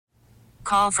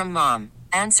call from mom.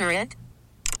 Answer it.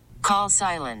 Call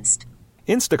silenced.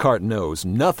 Instacart knows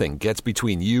nothing gets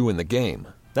between you and the game.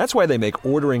 That's why they make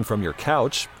ordering from your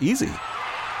couch easy.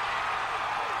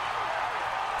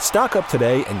 Stock up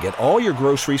today and get all your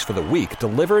groceries for the week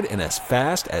delivered in as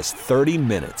fast as 30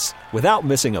 minutes without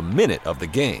missing a minute of the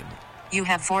game. You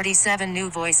have 47 new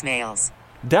voicemails.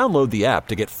 Download the app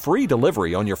to get free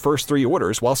delivery on your first 3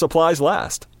 orders while supplies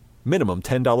last. Minimum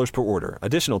 $10 per order.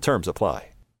 Additional terms apply.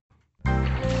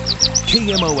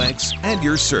 KMOX and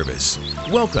your service.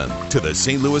 Welcome to the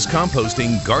St. Louis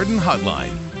Composting Garden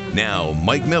Hotline. Now,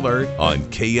 Mike Miller on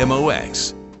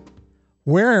KMOX.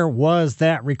 Where was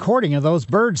that recording of those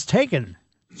birds taken?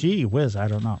 Gee whiz, I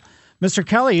don't know. Mr.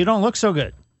 Kelly, you don't look so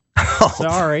good. Oh,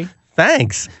 sorry.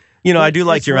 Thanks. You know, I do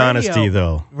like your radio. honesty,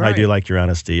 though. Right. I do like your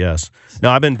honesty, yes.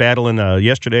 No, I've been battling.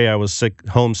 Yesterday, I was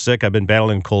homesick. I've been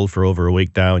battling cold for over a week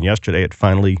now, and yesterday it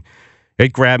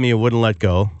grabbed me and wouldn't let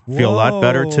go. Feel a lot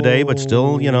better today, but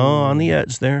still, on the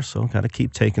edge there, so got to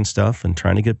keep taking stuff and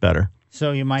trying to get better.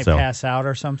 So you might pass out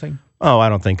or something? Oh, I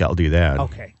don't think I'll do that.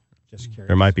 Okay, just curious.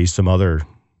 There might be some other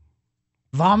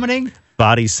vomiting?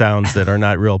 Body sounds that are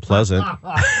not real pleasant.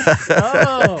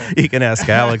 Oh. You can ask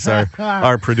Alex,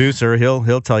 our producer.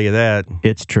 He'll tell you that.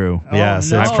 It's true. Yes,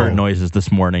 no. I've heard noises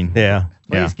this morning. Yeah.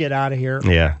 Please get out of here.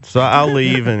 Yeah. So I'll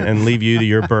leave and leave you to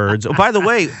your birds. Oh, by the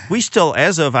way, we still,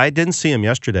 I didn't see them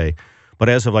yesterday, but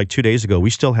as of like 2 days ago, we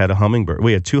still had a hummingbird.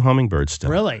 We had 2 hummingbirds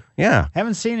still. Really? Yeah.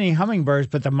 Haven't seen any hummingbirds,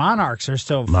 but the monarchs are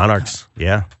still. Monarchs,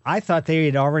 yeah. I thought they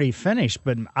had already finished,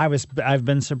 but I've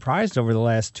been surprised over the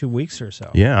last 2 weeks or so.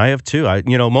 Yeah, I have too.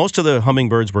 Most of the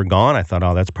hummingbirds were gone. I thought,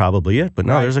 that's probably it. But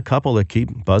no, There's a couple that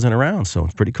keep buzzing around, so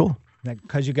it's pretty cool.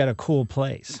 Because you got a cool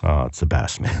place. Oh, it's the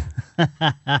best, man.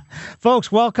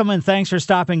 Folks, welcome and thanks for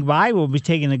stopping by. We'll be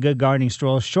taking a good gardening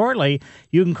stroll shortly.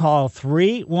 You can call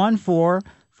 314-436-7900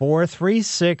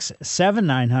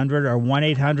 or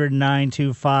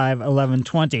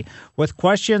 1-800-925-1120 with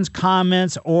questions,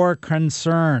 comments, or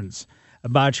concerns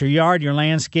about your yard, your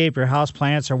landscape, your house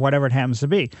plants, or whatever it happens to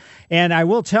be. And I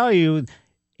will tell you,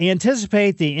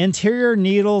 anticipate the interior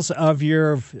needles of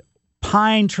your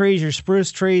pine trees, your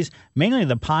spruce trees, mainly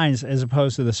the pines as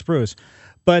opposed to the spruce,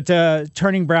 but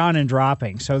turning brown and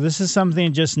dropping. So this is something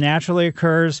that just naturally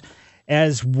occurs.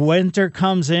 As winter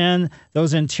comes in,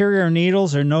 those interior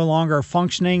needles are no longer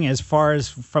functioning as far as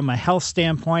from a health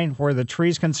standpoint where the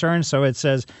tree's concerned. So it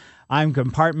says, I'm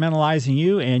compartmentalizing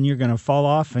you and you're going to fall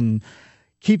off and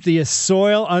keep the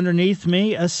soil underneath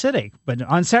me acidic. But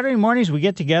on Saturday mornings, we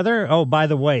get together. Oh, by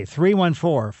the way,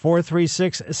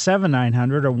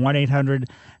 314-436-7900 or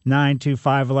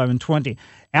 1-800-925-1120.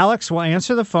 Alex will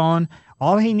answer the phone.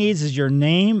 All he needs is your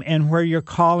name and where you're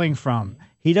calling from.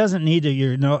 He doesn't need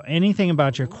to know anything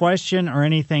about your question or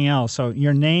anything else. So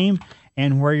your name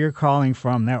and where you're calling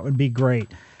from. That would be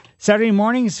great. Saturday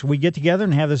mornings, we get together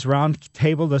and have this round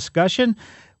table discussion.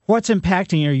 What's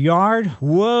impacting your yard?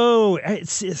 Whoa,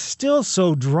 it's still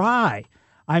so dry.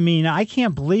 I mean, I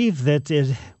can't believe that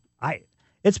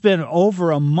it's been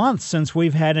over a month since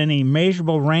we've had any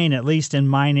measurable rain, at least in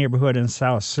my neighborhood in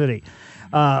South City.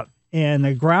 And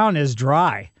the ground is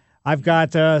dry. I've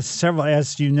got several,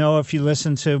 as you know, if you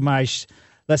listen to my,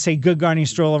 let's say, good gardening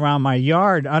stroll around my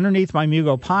yard, underneath my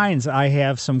Mugo pines, I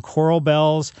have some coral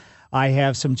bells. I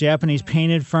have some Japanese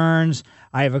painted ferns.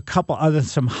 I have a couple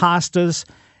some hostas.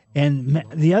 And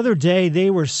the other day, they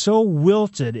were so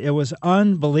wilted, it was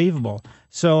unbelievable.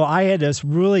 So I had to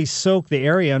really soak the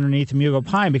area underneath the Mugo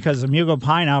pine because the Mugo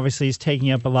pine obviously is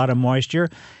taking up a lot of moisture.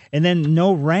 And then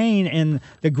no rain, and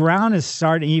the ground is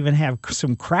starting to even have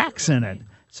some cracks in it.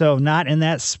 So not in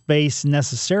that space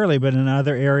necessarily, but in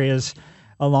other areas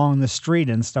along the street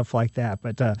and stuff like that.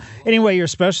 But anyway, your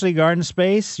specialty garden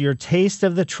space, your taste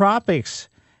of the tropics.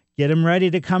 Get them ready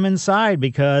to come inside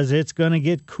because it's going to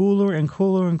get cooler and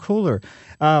cooler and cooler.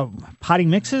 Potting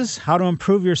mixes, how to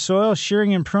improve your soil,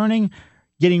 shearing and pruning,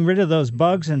 getting rid of those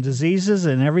bugs and diseases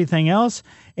and everything else,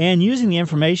 and using the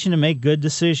information to make good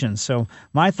decisions. So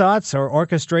my thoughts or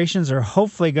orchestrations are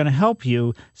hopefully going to help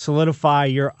you solidify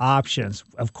your options.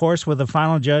 Of course, with the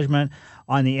final judgment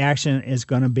on the action is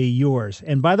going to be yours.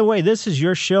 And by the way, this is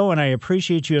your show, and I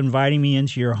appreciate you inviting me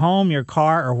into your home, your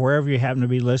car, or wherever you happen to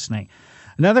be listening.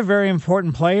 Another very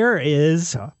important player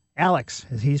is Alex.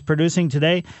 He's producing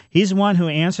today. He's the one who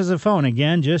answers the phone.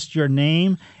 Again, just your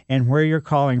name and where you're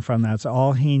calling from. That's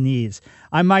all he needs.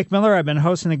 I'm Mike Miller. I've been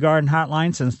hosting the Garden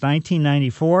Hotline since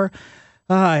 1994.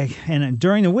 And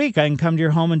during the week, I can come to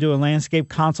your home and do a landscape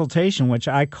consultation, which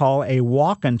I call a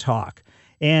walk and talk.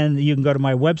 And you can go to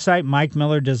my website,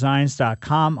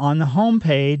 MikeMillerDesigns.com. On the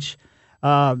homepage,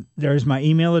 there's my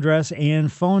email address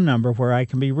and phone number where I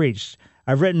can be reached.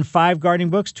 I've written 5 gardening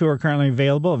books. 2 are currently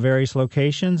available at various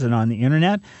locations and on the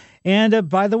internet. And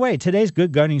by the way, today's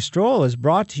Good Gardening Stroll is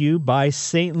brought to you by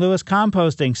St. Louis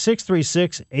Composting,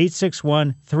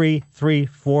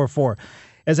 636-861-3344.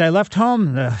 As I left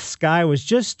home, the sky was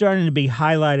just starting to be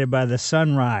highlighted by the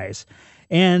sunrise.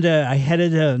 And I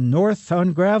headed north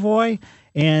on Gravois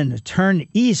and turned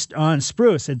east on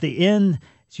Spruce. At the end,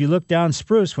 as you look down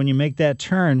Spruce, when you make that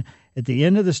turn, at the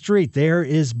end of the street, there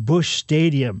is Busch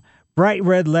Stadium. Bright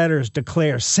red letters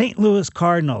declare St. Louis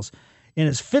Cardinals. And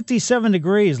it's 57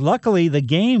 degrees. Luckily, the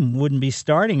game wouldn't be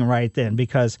starting right then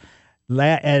because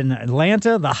in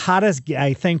Atlanta, the hottest,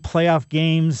 I think, playoff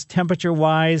games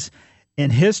temperature-wise in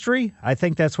history. I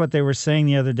think that's what they were saying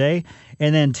the other day.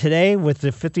 And then today with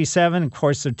the 57, of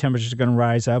course, the temperature's going to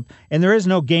rise up. And there is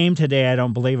no game today, I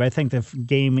don't believe. I think the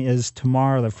game is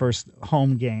tomorrow, the first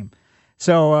home game.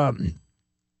 So,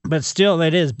 but still,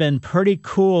 it has been pretty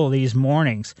cool these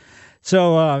mornings.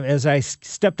 So as I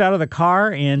stepped out of the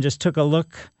car and just took a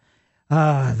look,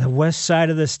 the west side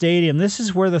of the stadium, this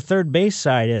is where the third base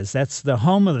side is. That's the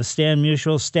home of the Stan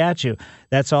Musial statue.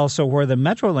 That's also where the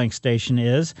Metrolink station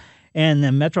is. And the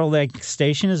Metrolink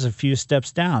station is a few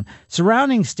steps down.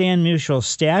 Surrounding Stan Musial's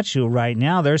statue right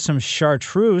now, there's some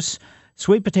chartreuse,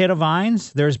 sweet potato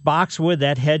vines. There's boxwood.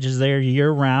 That hedge is there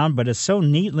year-round, but it's so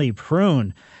neatly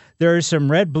pruned. There's some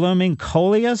red-blooming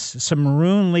coleus, some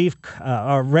maroon leaf,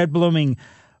 red-blooming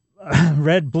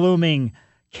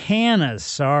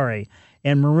cannas,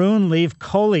 and maroon leaf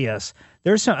coleus.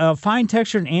 There's a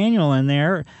fine-textured annual in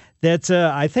there. That's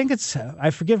I think it's, I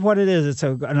forget what it is. It's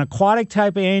an aquatic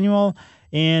type annual,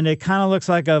 and it kind of looks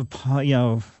like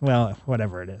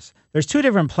whatever it is. There's 2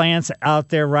 different plants out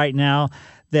there right now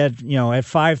that, at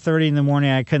 5:30 in the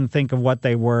morning, I couldn't think of what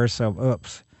they were, so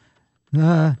oops.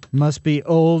 Must be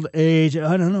old age.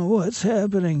 I don't know what's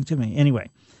happening to me. Anyway,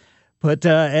 but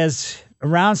as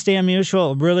around Stan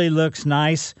Musial, it really looks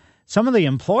nice. Some of the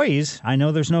employees, I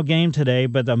know there's no game today,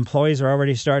 but the employees are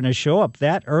already starting to show up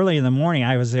that early in the morning.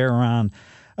 I was there around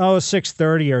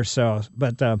 6:30 or so.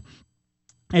 But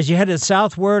as you headed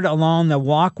southward along the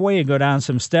walkway and go down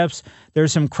some steps,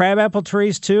 there's some crabapple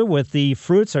trees too, with the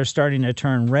fruits are starting to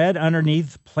turn red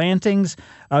underneath plantings,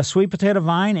 sweet potato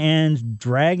vine, and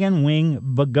dragon wing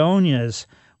begonias,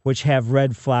 which have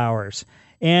red flowers.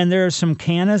 And there's some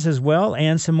cannas as well,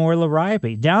 and some more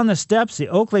liriope. Down the steps, the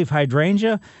oak leaf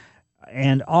hydrangea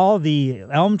and all the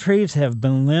elm trees have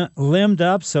been limbed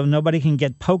up so nobody can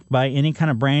get poked by any kind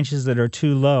of branches that are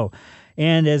too low.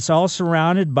 And it's all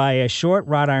surrounded by a short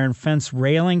wrought iron fence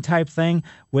railing type thing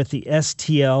with the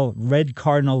STL Red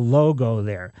Cardinal logo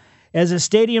there. As the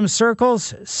stadium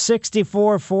circles,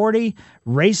 6440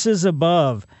 races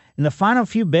above. In the final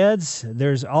few beds,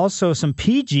 there's also some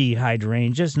PG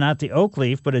hydrangeas, not the oak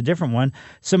leaf, but a different one,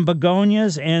 some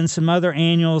begonias, and some other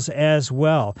annuals as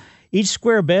well. Each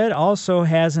square bed also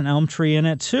has an elm tree in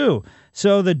it, too.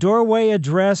 So the doorway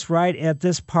address right at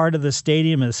this part of the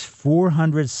stadium is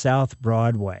 400 South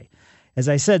Broadway. As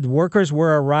I said, workers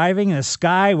were arriving. The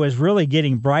sky was really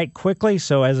getting bright quickly,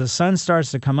 so as the sun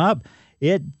starts to come up,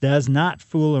 it does not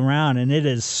fool around, and it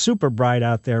is super bright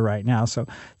out there right now. So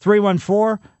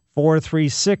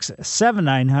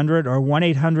 314-436-7900 or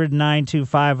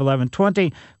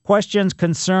 1-800-925-1120. Questions,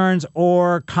 concerns,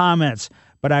 or comments.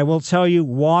 But I will tell you,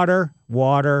 water.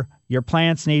 Your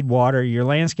plants need water. Your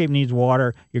landscape needs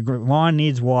water. Your lawn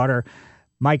needs water.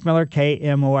 Mike Miller,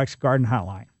 KMOX Garden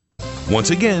Hotline.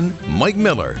 Once again, Mike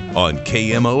Miller on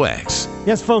KMOX.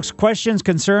 Yes, folks, questions,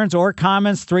 concerns, or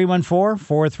comments,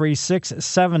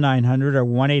 314-436-7900 or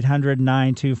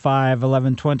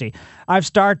 1-800-925-1120. I've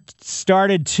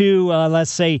started to,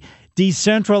 let's say,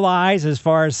 decentralize as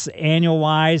far as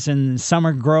annual-wise and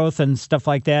summer growth and stuff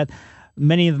like that.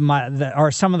 Many of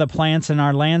some of the plants in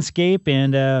our landscape,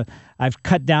 and I've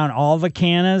cut down all the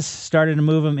cannas, started to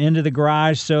move them into the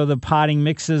garage, so the potting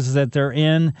mixes that they're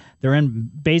in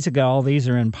basically all these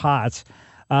are in pots,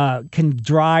 can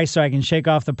dry so I can shake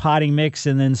off the potting mix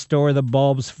and then store the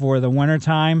bulbs for the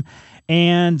wintertime.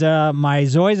 And my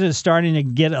zoysia is starting to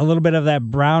get a little bit of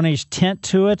that brownish tint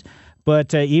to it.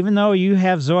 But even though you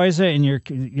have zoysia and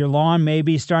your lawn may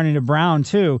be starting to brown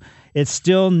too, it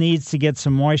still needs to get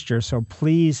some moisture. So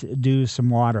please do some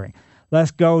watering.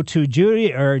 Let's go to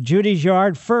Judy's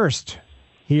yard first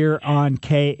here on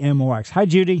KMOX. Hi,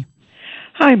 Judy.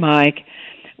 Hi, Mike.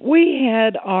 We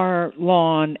had our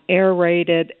lawn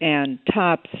aerated and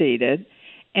top-seeded,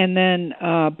 and then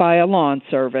by a lawn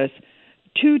service.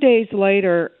 2 days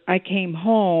later, I came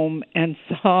home and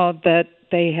saw that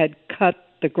they had cut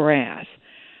the grass.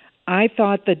 I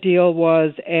thought the deal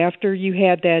was after you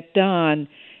had that done,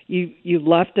 you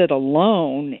left it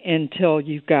alone until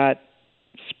you got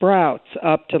sprouts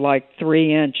up to like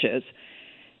 3 inches.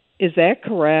 Is that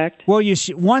correct? Well,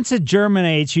 once it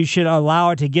germinates, you should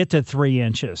allow it to get to 3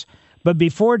 inches. But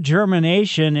before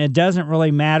germination, it doesn't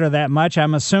really matter that much.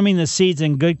 I'm assuming the seed's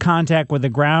in good contact with the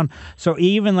ground. So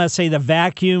even, let's say, the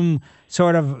vacuum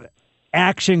sort of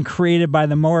action created by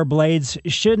the mower blades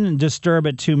shouldn't disturb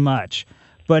it too much.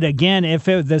 But again, if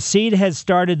the seed has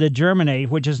started to germinate,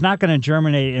 which is not going to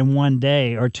germinate in 1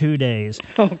 day or 2 days,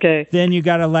 okay, then you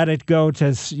got to let it go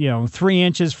to 3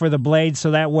 inches for the blade, so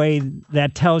that way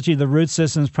that tells you the root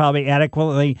system is probably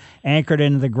adequately anchored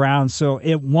into the ground, so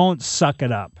it won't suck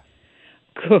it up.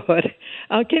 Good.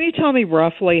 Can you tell me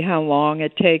roughly how long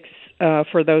it takes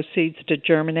for those seeds to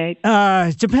germinate?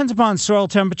 It depends upon soil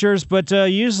temperatures, but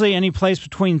usually any place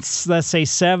between, let's say,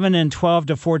 7 and 12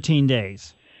 to 14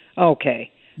 days. Okay.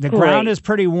 The ground is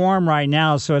pretty warm right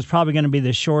now, so it's probably going to be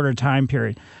the shorter time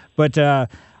period. But I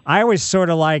always sort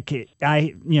of like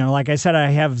I said, I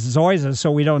have zoysia,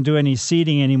 so we don't do any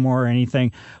seeding anymore or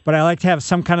anything. But I like to have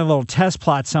some kind of little test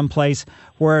plot someplace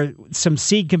where some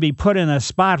seed can be put in a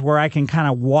spot where I can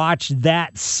kind of watch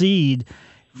that seed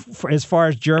as far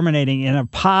as germinating in a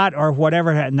pot or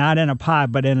whatever, not in a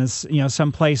pot, but in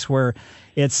some place where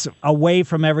it's away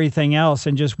from everything else,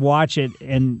 and just watch it,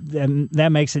 and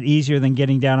that makes it easier than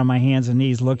getting down on my hands and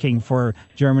knees looking for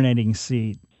germinating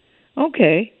seed.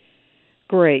 Okay,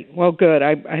 great. Well, good.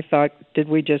 I thought, did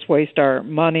we just waste our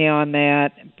money on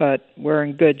that? But we're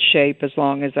in good shape as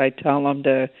long as I tell them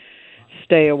to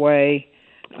stay away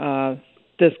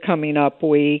this coming up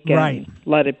week and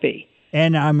let it be.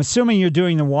 And I'm assuming you're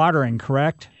doing the watering,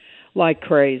 correct? Like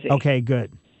crazy. Okay, good.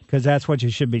 Because that's what you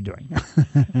should be doing.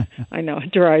 I know.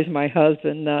 It drives my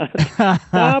husband nuts.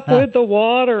 Stop with the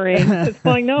watering. It's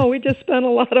like, no, we just spent a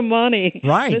lot of money.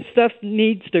 Right. This stuff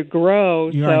needs to grow.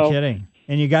 You aren't kidding.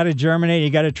 And you got to germinate. You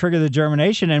got to trigger the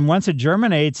germination. And once it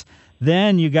germinates,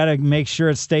 then you got to make sure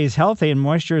it stays healthy, and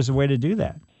moisture is the way to do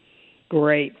that.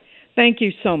 Great. Thank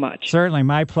you so much. Certainly.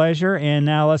 My pleasure. And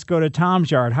now let's go to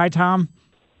Tom's yard. Hi, Tom.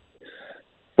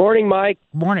 Morning, Mike.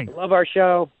 Morning. Love our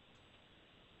show.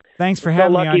 Thanks for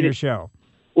having me on your show.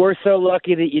 We're so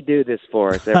lucky that you do this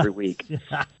for us every week.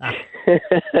 Hey,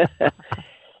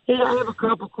 I have a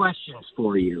couple questions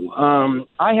for you.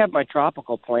 I have my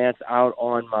tropical plants out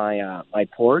on my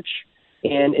porch,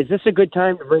 and is this a good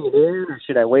time to bring it in, or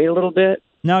should I wait a little bit?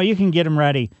 No, you can get them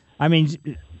ready. I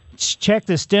mean, check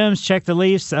the stems, check the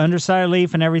leaves, the underside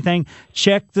leaf and everything.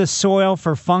 Check the soil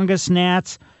for fungus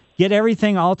gnats. Get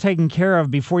everything all taken care of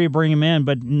before you bring them in,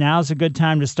 but now's a good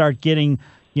time to start getting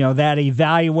that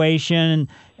evaluation,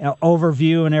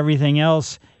 overview, and everything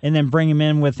else, and then bring them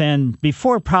in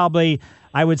before probably,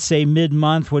 I would say,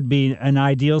 mid-month would be an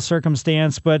ideal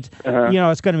circumstance, but,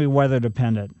 it's going to be weather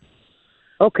dependent.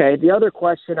 Okay. The other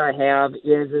question I have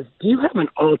is do you have an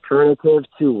alternative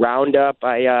to Roundup?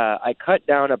 I cut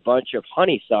down a bunch of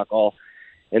honeysuckle,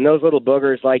 and those little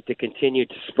boogers like to continue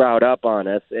to sprout up on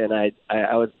us, and I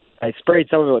sprayed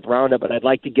some of it with Roundup, but I'd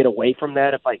like to get away from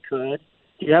that if I could.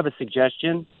 Do you have a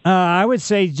suggestion? I would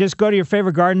say just go to your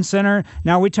favorite garden center.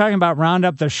 Now, are we talking about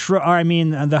Roundup,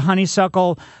 the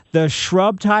honeysuckle, the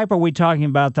shrub type? Or are we talking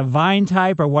about the vine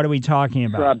type, or what are we talking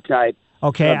about? Shrub type.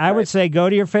 Okay, I would say go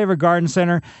to your favorite garden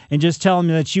center and just tell them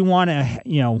that you want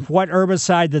what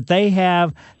herbicide that they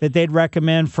have that they'd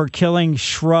recommend for killing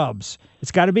shrubs.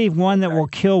 It's got to be one that will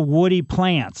kill woody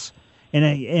plants.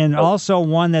 And also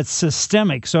one that's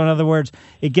systemic. So in other words,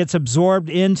 it gets absorbed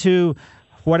into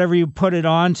whatever you put it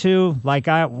onto. Like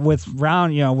I always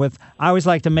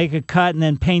like to make a cut and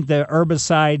then paint the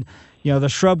herbicide, the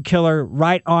shrub killer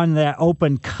right on that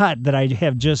open cut that I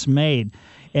have just made.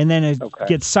 And then it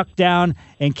gets sucked down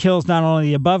and kills not only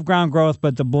the above ground growth,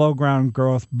 but the below ground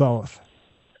growth both.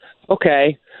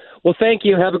 Okay. Well, thank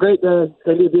you. Have a great day.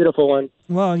 Send you a beautiful one.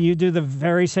 Well, you do the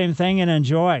very same thing and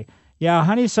enjoy. Yeah,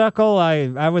 honeysuckle,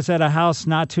 I was at a house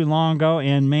not too long ago,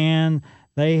 and man,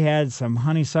 they had some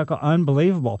honeysuckle,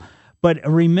 unbelievable. But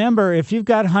remember, if you've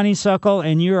got honeysuckle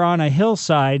and you're on a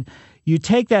hillside, you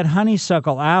take that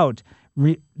honeysuckle out.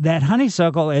 That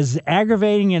honeysuckle, as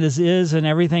aggravating as it is and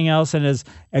everything else, and as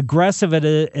aggressive it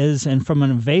is, and from an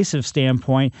invasive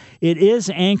standpoint, it is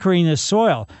anchoring the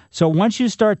soil. So once you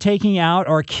start taking out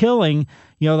or killing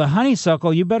the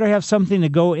honeysuckle, you better have something to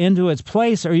go into its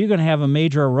place, or you're going to have a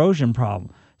major erosion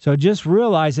problem. So just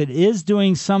realize it is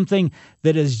doing something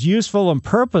that is useful and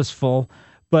purposeful,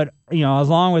 but as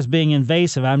long as being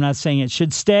invasive. I'm not saying it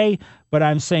should stay, but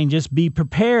I'm saying just be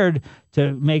prepared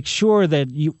to make sure that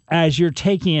you, as you're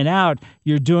taking it out,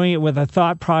 you're doing it with a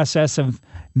thought process of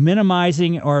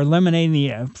minimizing or eliminating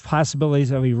the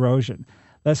possibilities of erosion.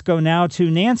 Let's go now to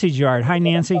Nancy's yard. Hi,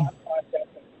 Nancy.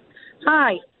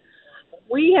 Hi.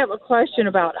 we have a question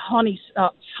about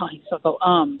honeysuckle,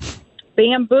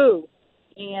 bamboo.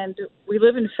 And we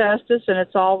live in Festus, and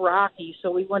it's all rocky, so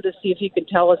we wanted to see if you could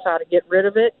tell us how to get rid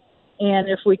of it and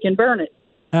if we can burn it.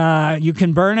 You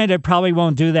can burn it. It probably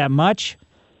won't do that much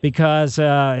because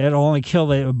it'll only kill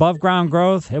the above-ground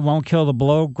growth. It won't kill the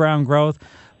below-ground growth.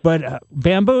 But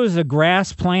bamboo is a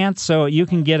grass plant, so you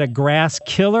can get a grass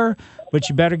killer, but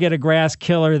you better get a grass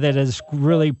killer that is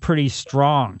really pretty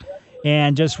strong.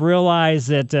 And just realize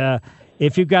that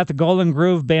if you've got the Golden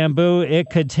Groove bamboo, it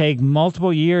could take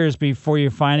multiple years before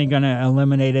you're finally going to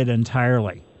eliminate it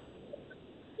entirely.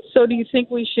 So do you think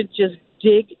we should just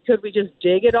could we just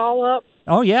dig it all up?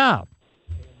 Oh, yeah.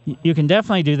 You can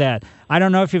definitely do that. I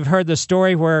don't know if you've heard the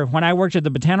story where when I worked at the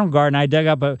Botanical Garden, I dug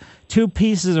up 2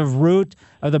 pieces of root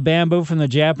of the bamboo from the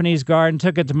Japanese garden,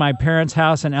 took it to my parents'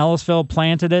 house in Ellisville,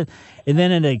 planted it, and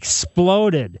then it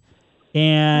exploded.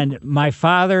 And my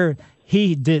father,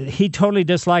 he totally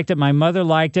disliked it. My mother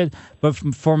liked it. But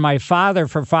for my father,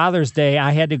 for Father's Day,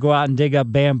 I had to go out and dig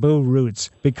up bamboo roots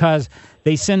because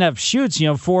they send up shoots,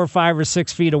 4 or 5 or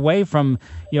 6 feet away from,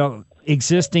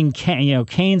 existing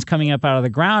canes coming up out of the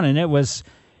ground, and it was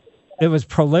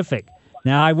prolific.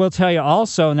 Now, I will tell you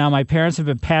also, now my parents have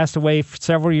been passed away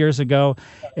several years ago,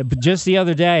 but just the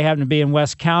other day I happened to be in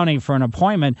West County for an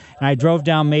appointment, and I drove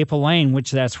down Maple Lane,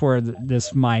 which that's where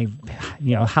my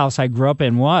house I grew up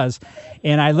in was,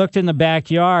 and I looked in the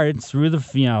backyard through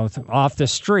the off the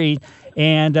street,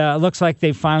 and it looks like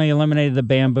they finally eliminated the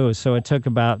bamboo, so it took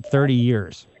about 30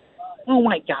 years. Oh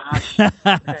my gosh!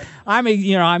 Okay. I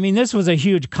mean, this was a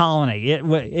huge colony. It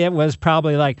was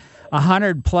probably like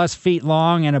 100+ feet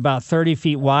long and about 30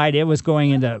 feet wide. It was going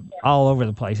into all over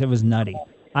the place. It was nutty.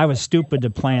 I was stupid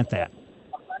to plant that.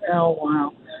 Oh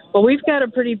wow! Well, we've got a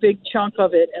pretty big chunk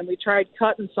of it, and we tried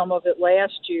cutting some of it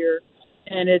last year,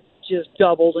 and it just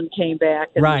doubled and came back.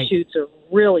 And right. The shoots are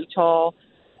really tall.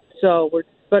 So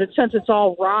since it's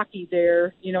all rocky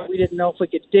there, we didn't know if we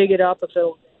could dig it up, if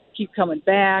it'll keep coming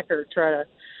back or try to.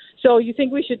 So you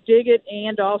think we should dig it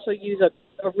and also use a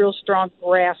real strong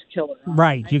grass killer?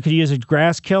 Right. You could use a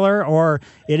grass killer, or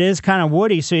it is kind of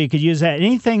woody, so you could use that.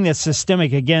 Anything that's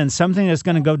systemic, again, something that's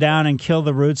going to go down and kill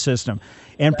the root system.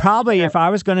 And probably if I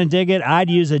was going to dig it, I'd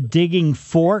use a digging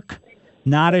fork,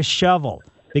 not a shovel.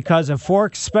 Because a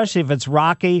fork, especially if it's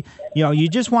rocky, you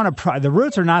just want to pry. The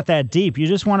roots are not that deep. You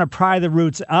just want to pry the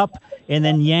roots up and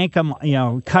then yank them,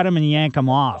 cut them and yank them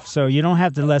off. So you don't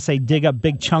have to, let's say, dig up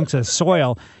big chunks of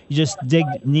soil. You just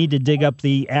need to dig up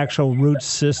the actual root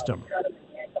system.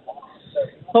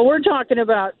 Well, we're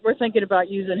thinking about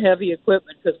using heavy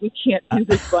equipment because we can't do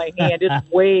this by hand. It's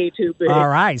way too big. All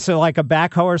right. So like a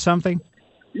backhoe or something?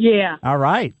 Yeah. All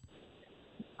right.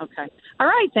 Okay. All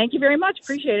right. Thank you very much.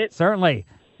 Appreciate it. Certainly.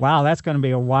 Wow, that's going to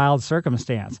be a wild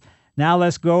circumstance. Now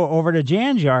let's go over to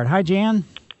Jan's yard. Hi, Jan.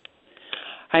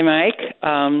 Hi, Mike.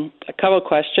 A couple of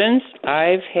questions.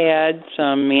 I've had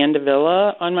some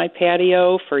mandevilla on my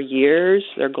patio for years.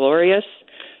 They're glorious.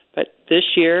 But this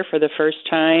year, for the first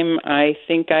time, I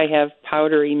think I have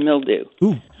powdery mildew.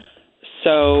 Ooh.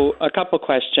 So a couple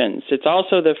questions. It's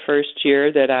also the first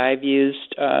year that I've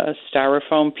used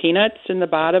styrofoam peanuts in the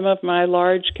bottom of my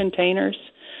large containers.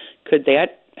 Could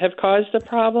that have caused the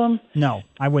problem? No,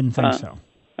 I wouldn't think so.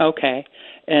 Okay.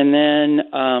 And then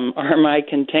are my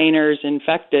containers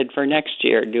infected for next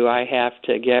year? Do I have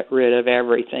to get rid of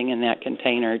everything in that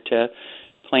container to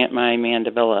plant my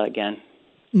mandevilla again?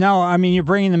 No, I mean, you're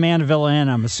bringing the mandevilla in,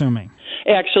 I'm assuming.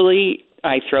 Actually,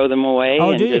 I throw them away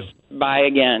and do you? just buy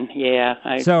again.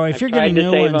 Yeah. So if I've you're tried getting to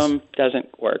new save ones, them,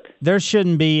 doesn't work. There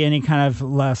shouldn't be any kind of,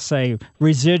 let's say,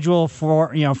 residual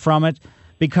from it,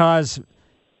 because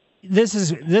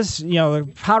this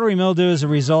powdery mildew is a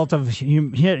result of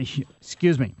humidity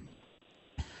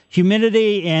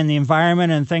and the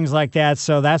environment and things like that.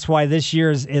 So that's why this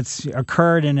year it's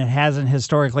occurred, and it hasn't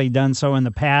historically done so in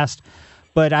the past.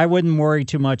 But I wouldn't worry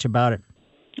too much about it.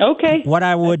 Okay. What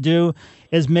I would do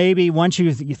is maybe once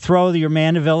you throw your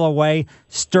mandevilla away,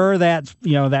 stir that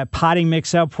that potting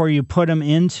mix up where you put them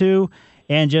into,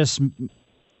 and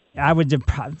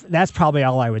that's probably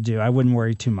all I would do. I wouldn't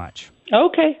worry too much.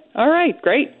 Okay. All right.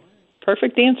 Great.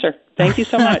 Perfect answer. Thank you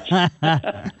so much.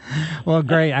 Well,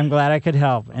 great. I'm glad I could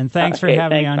help. And thanks for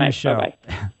having me on your show.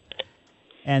 Bye-bye.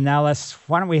 And now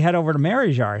why don't we head over to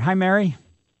Mary's yard? Hi, Mary.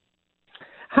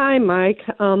 Hi, Mike.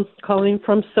 Calling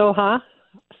from Soha,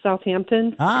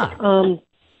 Southampton.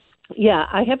 Yeah,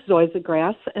 I have zoysia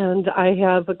grass, and I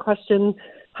have a question.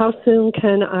 How soon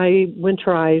can I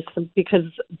winterize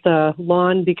because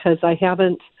I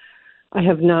haven't I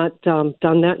have not done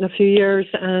that in a few years,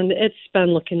 and it's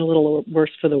been looking a little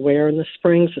worse for the wear in the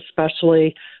springs,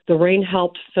 especially. The rain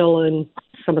helped fill in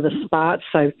some of the spots.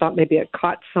 I thought maybe it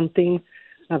caught something,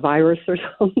 a virus or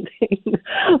something.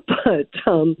 But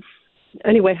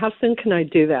anyway, how soon can I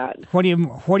do that? What do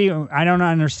you? I don't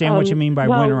understand what you mean by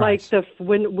winterize. Like the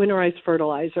winterized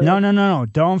fertilizer. No.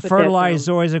 Don't fertilize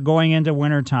zoysia going into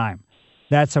wintertime.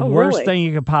 That's the worst thing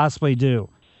you could possibly do,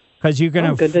 because you're going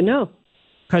to. Good to know.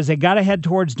 Because they got to head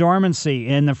towards dormancy,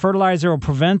 and the fertilizer will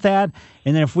prevent that.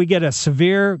 And then if we get a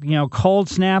severe, cold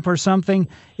snap or something,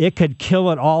 it could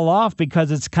kill it all off,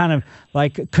 because it's kind of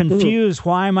like confused.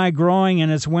 Why am I growing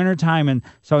and it's wintertime? And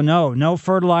so no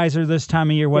fertilizer this time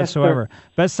of year whatsoever. Yes,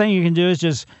 best thing you can do is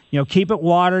just keep it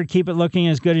watered, keep it looking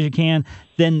as good as you can.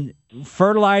 Then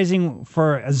fertilizing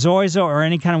for zoysia or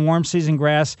any kind of warm season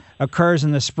grass occurs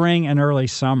in the spring and early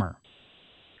summer.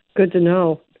 Good to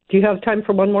know. Do you have time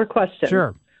for one more question?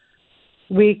 Sure.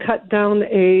 We cut down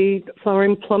a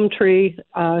flowering plum tree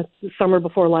summer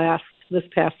before last, this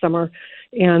past summer,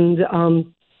 and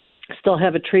still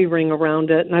have a tree ring around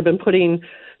it. And I've been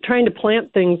trying to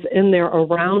plant things in there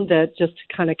around it just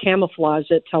to kind of camouflage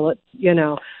it till it,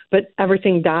 but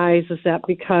everything dies. Is that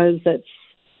because it's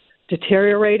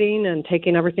deteriorating and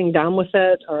taking everything down with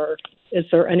it? Or is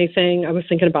there anything? I was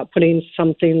thinking about putting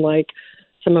something like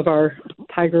some of our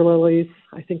tiger lilies.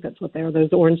 I think that's what they are,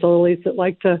 those orange lilies that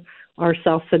our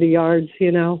South City yards,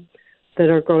 that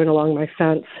are growing along my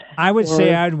fence. I would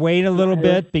say I'd wait a little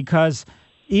bit, because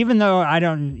even though I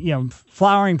don't,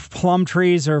 flowering plum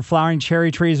trees or flowering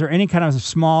cherry trees or any kind of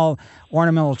small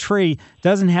ornamental tree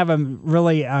doesn't have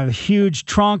a huge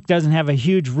trunk, doesn't have a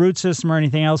huge root system or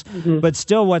anything else. Mm-hmm. But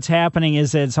still what's happening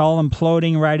is that it's all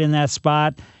imploding right in that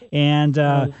spot. And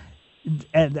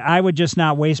I would just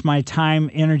not waste my time,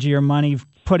 energy, or money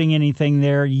putting anything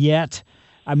there yet.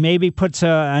 Maybe put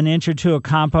an inch or two of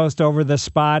compost over the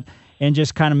spot and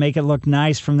just kind of make it look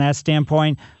nice from that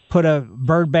standpoint. Put a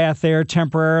bird bath there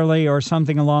temporarily or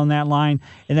something along that line,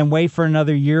 and then wait for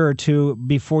another year or two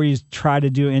before you try to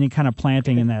do any kind of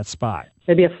planting in that spot.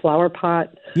 Maybe a flower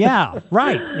pot. Yeah,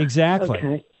 right,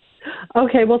 exactly.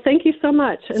 Okay, well, thank you so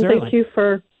much. And Certainly. Thank you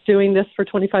for doing this for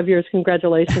 25 years.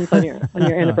 Congratulations on your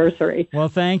anniversary. Well,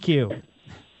 thank you.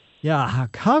 Yeah,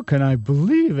 how can I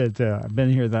believe it? I've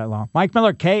been here that long. Mike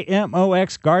Miller,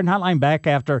 KMOX Garden Hotline, back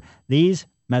after these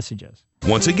messages.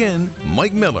 Once again,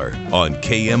 Mike Miller on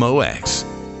KMOX.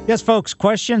 Yes, folks,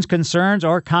 questions, concerns,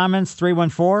 or comments,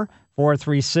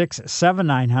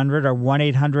 314-436-7900 or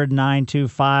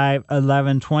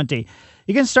 1-800-925-1120.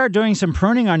 You can start doing some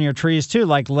pruning on your trees, too,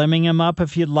 like limbing them up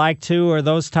if you'd like to, or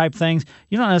those type things.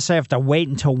 You don't necessarily have to wait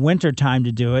until wintertime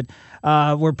to do it.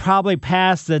 We're probably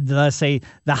past the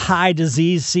high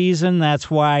disease season. That's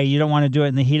why you don't want to do it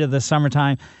in the heat of the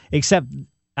summertime, except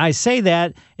I say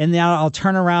that, and then I'll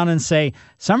turn around and say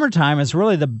summertime is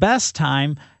really the best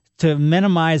time to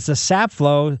minimize the sap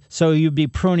flow, so you'd be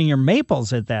pruning your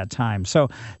maples at that time. So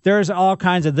there's all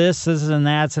kinds of this and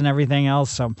that's and everything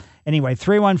else. So anyway,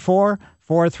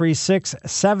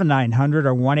 314-436-7900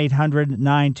 or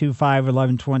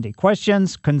 1-800-925-1120.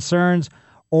 Questions, concerns,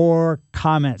 or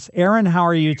comments. Aaron, how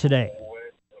are you today?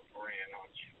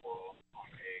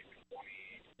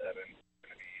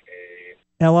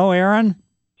 Hello, Aaron.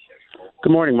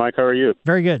 Good morning, Mike. How are you?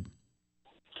 Very good.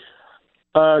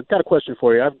 Got a question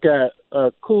for you. I've got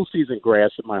cool season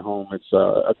grass at my home. It's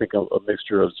I think a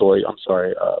mixture of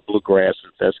bluegrass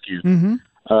and fescue. Mm-hmm.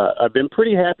 I've been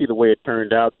pretty happy the way it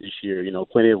turned out this year.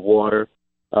 Plenty of water,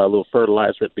 a little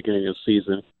fertilizer at the beginning of the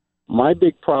season. My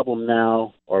big problem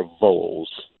now are voles.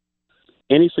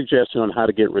 Any suggestion on how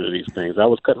to get rid of these things? I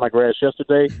was cutting my grass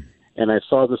yesterday, and I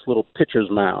saw this little pitcher's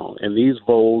mound, and these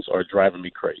voles are driving me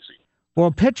crazy.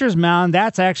 Well, pitcher's mound,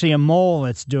 that's actually a mole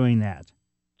that's doing that.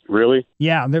 Really?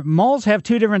 Yeah, the moles have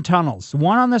two different tunnels.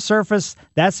 One on the surface,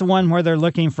 that's the one where they're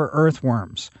looking for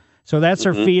earthworms. So that's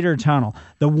their feeder tunnel.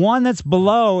 The one that's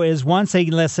below is once they,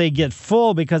 let's say, get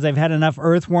full because they've had enough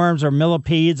earthworms or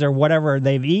millipedes or whatever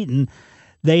they've eaten,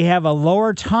 they have a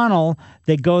lower tunnel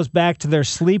that goes back to their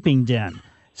sleeping den.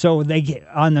 So they get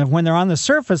when they're on the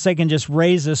surface, they can just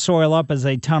raise the soil up as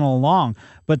they tunnel along.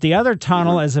 But the other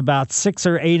tunnel is about 6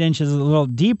 or 8 inches a little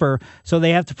deeper, so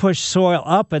they have to push soil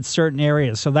up at certain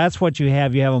areas. So that's what you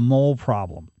have. You have a mole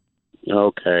problem.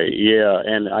 Okay, yeah,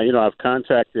 and I've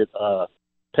contacted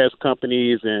pest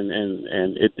companies, and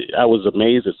I was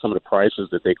amazed at some of the prices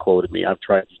that they quoted me. I've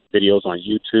tried videos on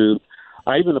YouTube.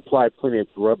 I even applied plenty of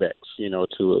GrubX,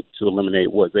 to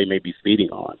eliminate what they may be feeding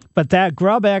on. But that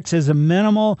GrubX is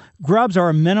grubs are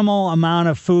a minimal amount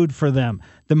of food for them.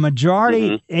 The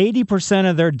majority, 80%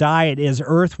 of their diet is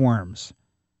earthworms.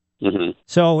 Mm-hmm.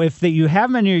 So if you have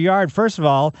them in your yard, first of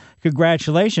all,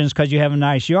 congratulations, because you have a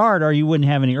nice yard, or you wouldn't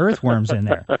have any earthworms in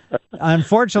there.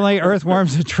 Unfortunately,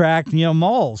 earthworms attract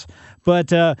moles. But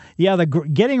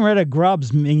getting rid of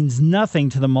grubs means nothing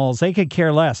to the moles. They could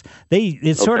care less.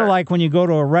 It's sort of like when you go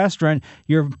to a restaurant,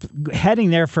 you're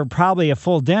heading there for probably a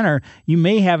full dinner. You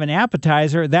may have an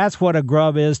appetizer. That's what a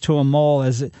grub is to a mole.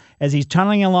 As he's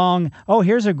tunneling along, oh,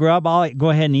 here's a grub. I'll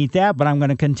go ahead and eat that, but I'm going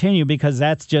to continue because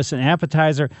that's just an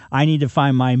appetizer. I need to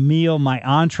find my meal, my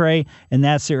entree, and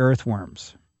that's the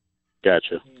earthworms.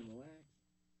 Gotcha.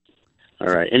 All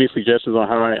right. Any suggestions on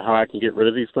how I can get rid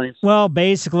of these things? Well,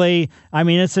 basically,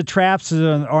 it's the traps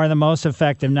are the most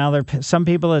effective. Now, some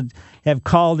people have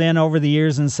called in over the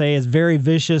years and say it's very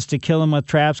vicious to kill them with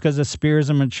traps because it spears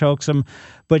them and chokes them.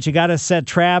 But you got to set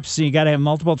traps. You got to have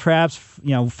multiple traps.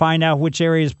 Find out which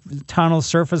areas,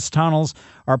 surface tunnels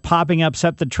are popping up.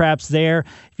 Set the traps there.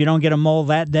 If you don't get a mole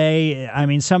that day,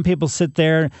 some people sit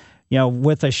there,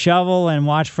 with a shovel and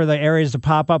watch for the areas to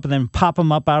pop up and then pop them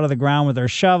up out of the ground with their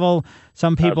shovel.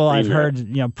 Some people I've heard,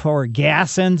 pour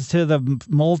gas into the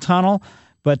mole tunnel,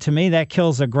 but to me that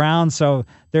kills the ground. So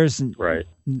there's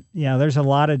there's a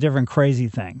lot of different crazy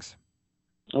things.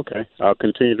 Okay, I'll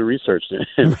continue to research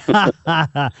then.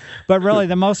 But really,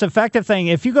 the most effective thing,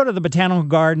 if you go to the botanical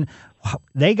garden,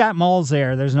 they got moles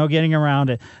there. There's no getting around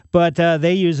it. But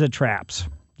they use the traps.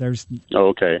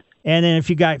 Okay. And then if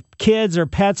you got kids or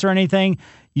pets or anything,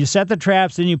 you set the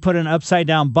traps, then you put an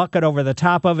upside-down bucket over the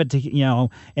top of it to,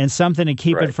 and something to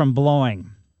keep it from blowing.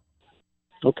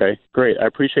 Okay, great. I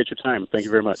appreciate your time. Thank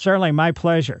you very much. Certainly, my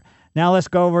pleasure. Now let's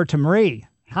go over to Marie.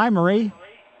 Hi, Marie.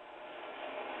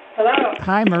 Hello.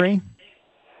 Hi, Marie.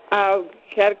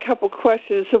 Got a couple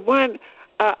questions. So one,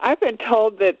 I've been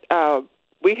told that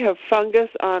we have fungus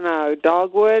on our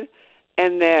dogwood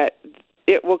and that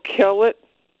it will kill it.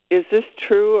 Is this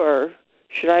true, or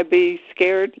should I be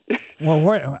scared?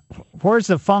 Well, where's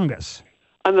the fungus?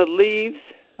 On the leaves.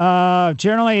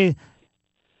 Generally,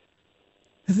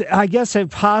 I guess it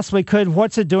possibly could.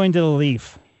 What's it doing to the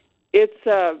leaf? It's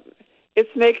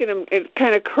making them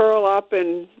kind of curl up,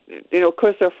 and of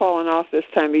course they're falling off this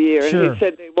time of year. Sure. And he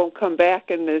said they won't come back,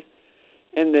 and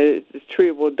the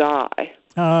tree will die.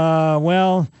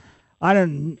 Well, I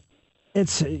don't.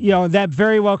 It's that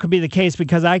very well could be the case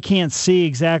because I can't see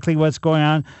exactly what's going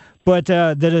on. But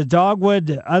that a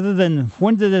dogwood, other than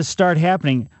when did this start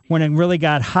happening? When it really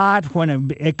got hot? When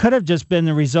it could have just been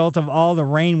the result of all the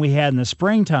rain we had in the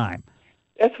springtime.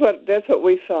 That's what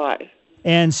we thought.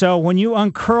 And so when you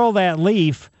uncurl that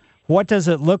leaf, what does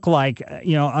it look like?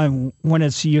 When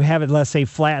you have it, let's say,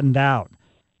 flattened out.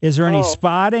 Is there any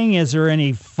spotting? Is there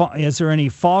any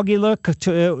foggy look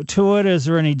to it? Is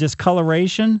there any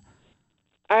discoloration?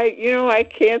 I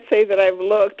can't say that I've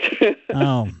looked.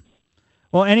 Oh.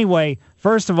 Well, anyway,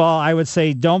 first of all, I would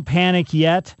say don't panic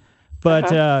yet,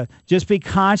 but just be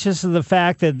conscious of the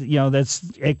fact that,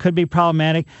 it could be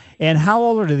problematic. And how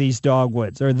old are these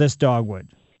dogwoods, or this dogwood?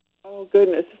 Oh,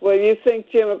 goodness. Well, you think,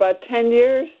 Jim, about 10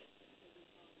 years?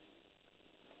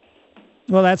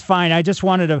 Well, that's fine. I just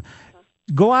wanted to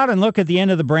go out and look at the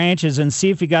end of the branches and see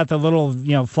if you got the little,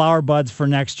 flower buds for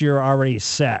next year already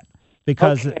set.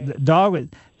 Because the dogwood,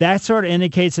 that sort of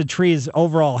indicates the tree is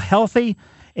overall healthy,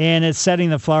 and it's setting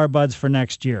the flower buds for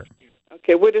next year.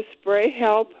 Okay. Would a spray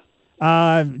help?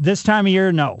 This time of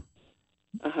year, no.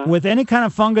 With any kind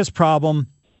of fungus problem,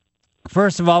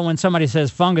 first of all, when somebody says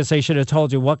fungus, they should have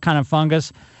told you what kind of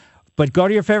fungus. But go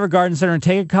to your favorite garden center and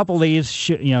take a couple leaves,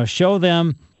 show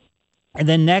them. And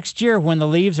then next year, when the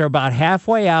leaves are about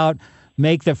halfway out,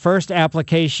 make the first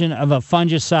application of a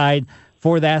fungicide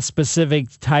for that specific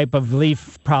type of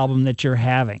leaf problem that you're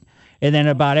having. And then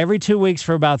about every 2 weeks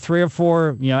for about 3 or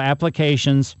 4,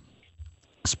 applications,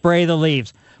 spray the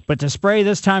leaves. But to spray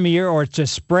this time of year or to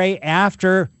spray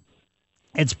after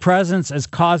its presence is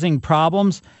causing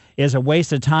problems is a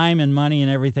waste of time and money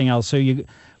and everything else. So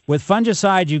with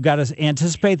fungicide, you've got to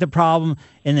anticipate the problem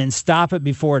and then stop it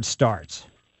before it starts.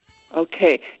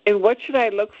 Okay. And what should I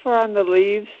look for on the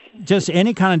leaves? Just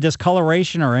any kind of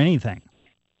discoloration or anything.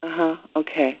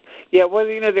 Okay. Yeah, well,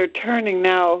 they're turning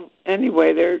now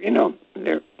anyway. They're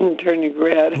turning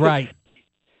red. Right.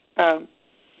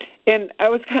 And I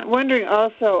was kind of wondering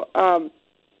also,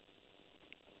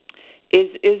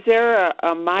 is there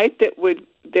a mite that would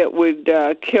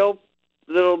kill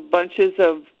little bunches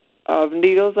of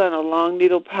needles on a long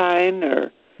needle pine,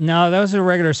 or? No, those are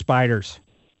regular spiders.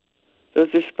 Those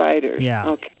are spiders. Yeah.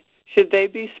 Okay. Should they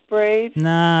be sprayed?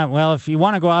 Nah. Well, if you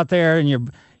want to go out there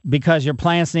and because your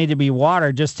plants need to be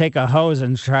watered, just take a hose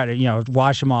and try to,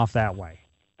 wash them off that way.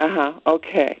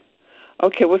 Okay.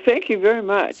 Okay, well, thank you very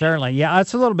much. Certainly. Yeah,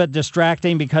 it's a little bit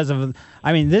distracting because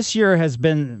this year has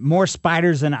been more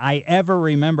spiders than I ever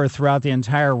remember throughout the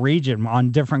entire region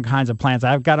on different kinds of plants.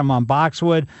 I've got them on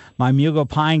boxwood. My Mugo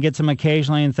pine gets them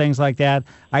occasionally and things like that.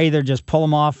 I either just pull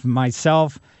them off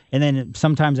myself, and then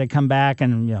sometimes they come back,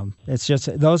 and, it's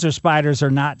just, those are spiders, are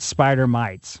not spider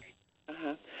mites.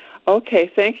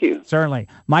 Okay, thank you. Certainly.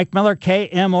 Mike Miller,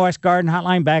 KMOX Garden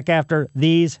Hotline, back after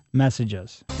these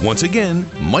messages. Once again,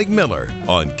 Mike Miller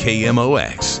on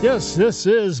KMOX. Yes, this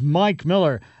is Mike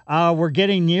Miller. We're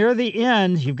getting near the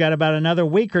end. You've got about another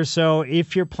week or so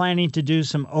if you're planning to do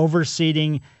some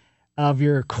overseeding of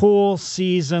your cool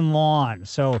season lawn.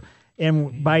 So,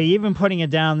 and by even putting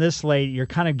it down this late, you're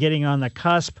kind of getting on the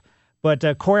cusp. But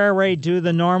core aerate, do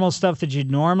the normal stuff that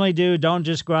you'd normally do. Don't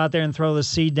just go out there and throw the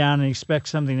seed down and expect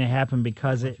something to happen,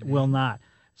 because it will not.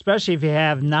 Especially if you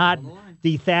have not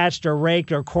dethatched or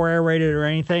raked or core aerated or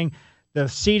anything. The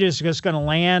seed is just going to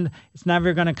land. It's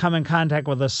never going to come in contact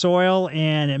with the soil,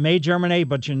 and it may germinate,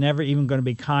 but you're never even going to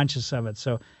be conscious of it.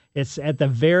 So it's at the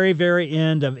very, very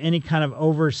end of any kind of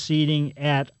overseeding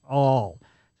at all.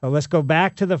 So let's go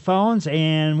back to the phones,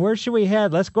 and where should we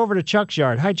head? Let's go over to Chuck's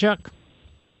yard. Hi, Chuck.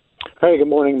 Hey, good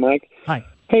morning, Mike. Hi.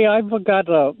 Hey, I've got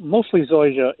mostly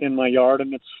zoysia in my yard,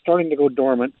 and it's starting to go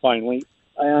dormant finally.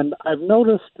 And I've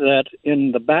noticed that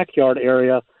in the backyard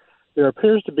area, there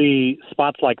appears to be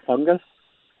spots like fungus.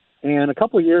 And a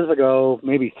couple of years ago,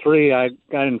 maybe 3, I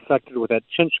got infected with that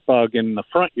chinch bug in the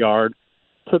front yard,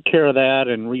 took care of that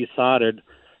and resodded.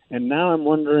 And now I'm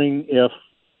wondering if,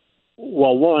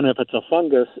 well, one, if it's a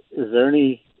fungus, is there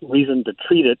any reason to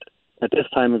treat it at this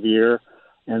time of year?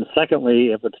 And secondly,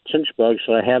 if it's chinch bugs,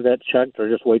 should I have that checked or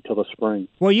just wait till the spring?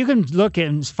 Well, you can look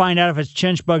and find out if it's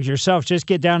chinch bugs yourself. Just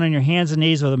get down on your hands and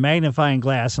knees with a magnifying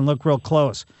glass and look real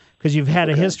close, because you've had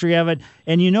a history of it,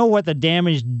 and you know what the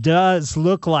damage does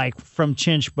look like from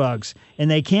chinch bugs, and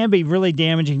they can be really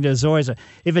damaging to zoysia.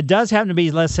 If it does happen to be,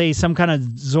 let's say, some kind of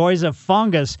zoysia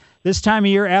fungus, this time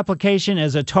of year application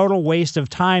is a total waste of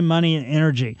time, money, and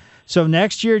energy. So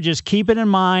next year, just keep it in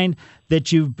mind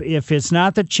that if it's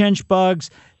not the chinch bugs,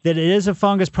 that it is a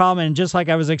fungus problem. And just like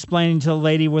I was explaining to the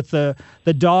lady with the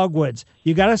dogwoods,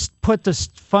 you got to put the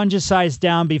fungicides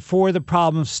down before the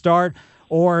problems start.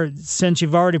 Or since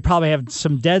you've already probably have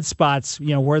some dead spots,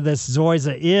 where this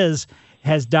zoysia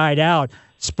has died out,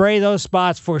 spray those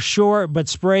spots for sure, but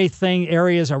spray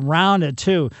areas around it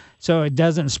too, so it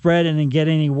doesn't spread and then get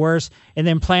any worse. And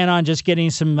then plan on just getting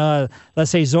some,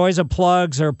 let's say, zoysia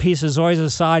plugs or a piece of zoysia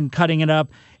sod and cutting it up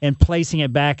and placing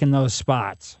it back in those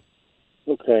spots.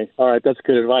 Okay. All right. That's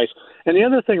good advice. And the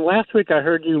other thing, last week I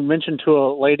heard you mention to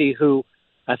a lady who,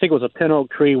 I think it was a pin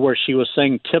oak tree, where she was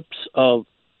saying tips of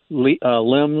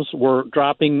limbs were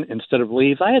dropping instead of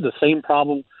leaves. I had the same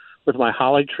problem with my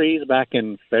holly trees back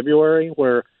in February,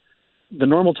 where the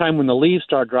normal time when the leaves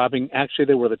start dropping, actually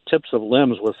they were the tips of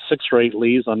limbs with 6 or 8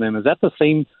 leaves on them. Is that the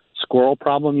same squirrel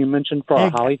problem you mentioned for a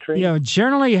holly tree?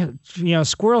 Generally,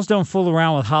 squirrels don't fool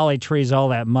around with holly trees all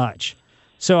that much.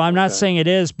 So I'm not saying it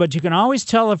is, but you can always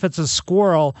tell if it's a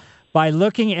squirrel by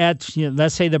looking at,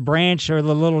 let's say, the branch or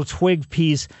the little twig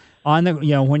piece on the,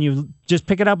 when you just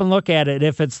pick it up and look at it.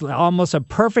 If it's almost a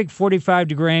perfect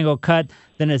 45-degree angle cut,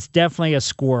 then it's definitely a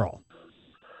squirrel.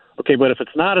 Okay, but if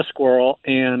it's not a squirrel,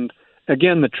 and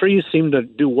again, the trees seem to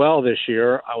do well this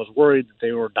year. I was worried that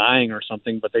they were dying or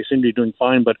something, but they seem to be doing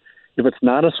fine. But if it's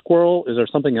not a squirrel, is there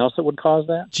something else that would cause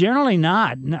that? Generally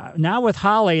not. Not with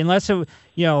holly, unless it,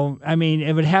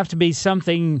 it would have to be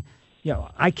something,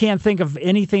 I can't think of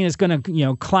anything that's going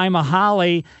to, climb a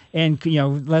holly and,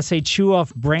 let's say chew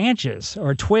off branches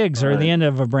or twigs or the end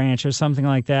of a branch or something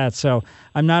like that. So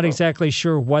I'm not exactly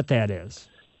sure what that is.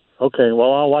 Okay,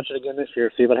 well, I'll watch it again this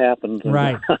year, see what happens.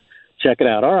 Right. Check it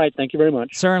out. All right, thank you very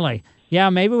much. Certainly. Yeah,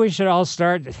 maybe we should all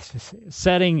start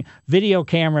setting video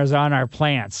cameras on our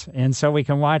plants, and so we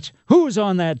can watch who's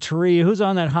on that tree, who's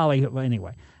on that holly. Well,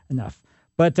 anyway, enough.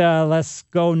 But let's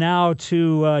go now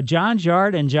to John's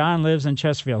yard, and John lives in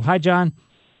Chesterfield. Hi, John.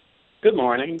 Good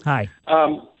morning. Hi.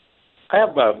 I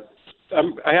have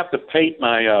to paint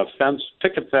my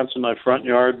picket fence in my front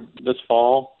yard this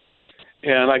fall,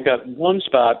 and I got one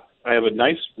spot. I have a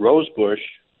nice rose bush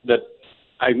that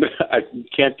I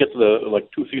can't get to the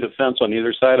 2 feet of fence on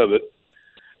either side of it.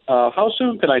 How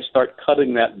soon can I start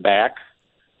cutting that back?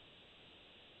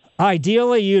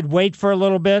 Ideally, you'd wait for a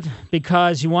little bit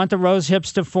because you want the rose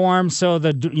hips to form so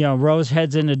the rose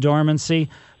heads into dormancy.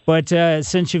 But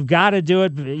since you've got to do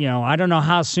it, I don't know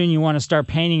how soon you want to start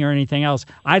painting or anything else.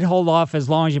 I'd hold off as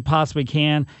long as you possibly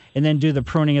can and then do the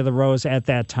pruning of the rose at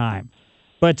that time.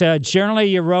 But generally,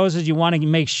 your roses, you want to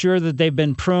make sure that they've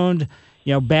been pruned,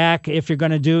 back if you're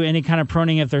going to do any kind of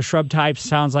pruning. If they're shrub types,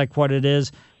 sounds like what it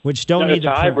is, which don't need it's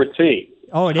to a prune. hybrid tea.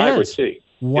 Oh, it hybrid is? Tea.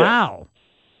 Wow. Yeah.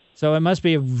 So it must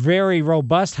be a very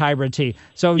robust hybrid tea.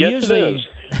 So yes, usually,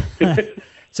 it is.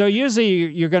 so usually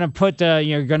you're going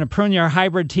to prune your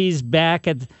hybrid teas back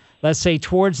at, let's say,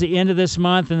 towards the end of this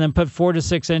month, and then put 4 to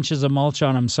 6 inches of mulch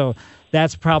on them. So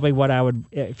that's probably what I would.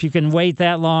 If you can wait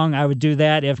that long, I would do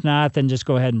that. If not, then just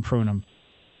go ahead and prune them.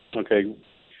 Okay.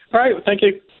 All right. Thank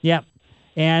you. Yep.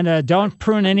 And don't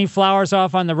prune any flowers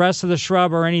off on the rest of the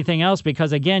shrub or anything else,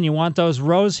 because, again, you want those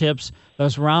rose hips,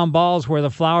 those round balls where the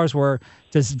flowers were,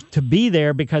 to be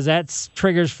there, because that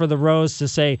triggers for the rose to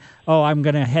say, oh, I'm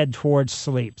going to head towards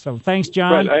sleep. So thanks,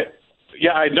 John. Right.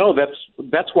 I know.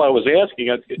 That's why I was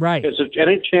asking. Right. Is there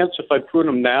any chance if I prune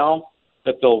them now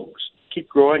that they'll keep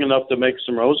growing enough to make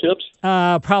some rose hips?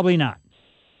 Probably not.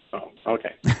 Oh,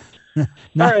 okay. All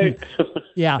right.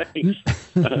 Yeah.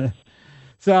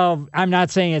 So I'm not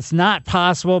saying it's not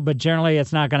possible, but generally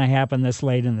it's not going to happen this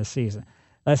late in the season.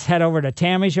 Let's head over to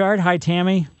Tammy's yard. Hi,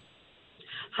 Tammy.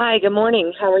 Hi, good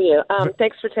morning. How are you?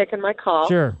 Thanks for taking my call.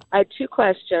 Sure. I had 2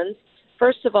 questions.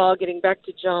 First of all, getting back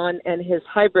to John and his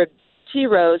hybrid tea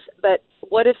rose, but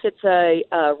what if it's a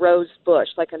rose bush,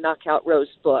 like a knockout rose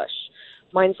bush?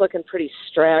 Mine's looking pretty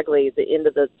straggly at the end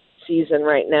of the season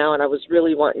right now, and I was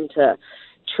really wanting to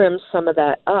trim some of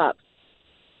that up.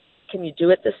 Can you do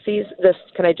it this season?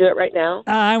 Can I do it right now?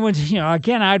 I would,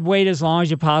 again, I'd wait as long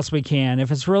as you possibly can.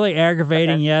 If it's really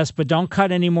aggravating, yes, but don't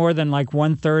cut any more than like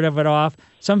 1/3 of it off.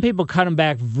 Some people cut them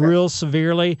back real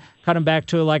severely, cut them back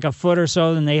to like a foot or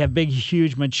so, then they have big,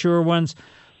 huge, mature ones.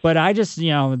 But I just,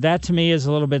 that to me is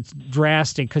a little bit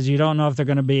drastic, because you don't know if they're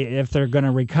going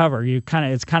to recover.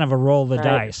 It's kind of a roll of the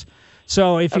dice.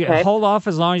 So if you hold off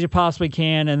as long as you possibly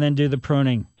can, and then do the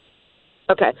pruning.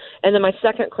 Okay. And then my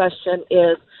second question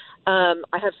is,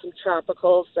 I have some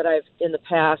tropicals that I've in the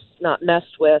past not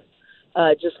messed with,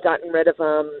 just gotten rid of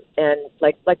them, and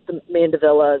like the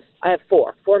mandevillas. I have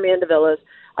four mandevillas.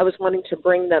 I was wanting to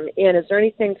bring them in. Is there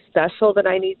anything special that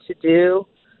I need to do?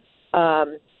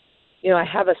 I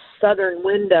have a southern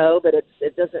window, but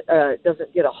it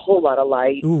doesn't get a whole lot of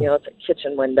light. Ooh. It's a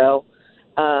kitchen window.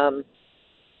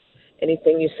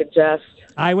 Anything you suggest?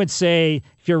 I would say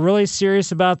if you're really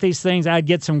serious about these things, I'd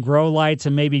get some grow lights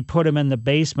and maybe put them in the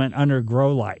basement under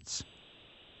grow lights.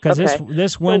 Because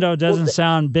this window doesn't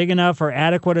sound big enough or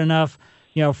adequate enough,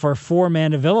 for 4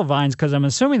 mandevilla vines, because I'm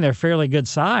assuming they're fairly good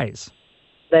size.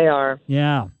 They are.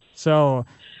 Yeah. So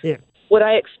would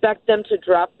I expect them to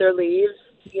drop their leaves?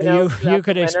 You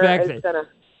could expect it.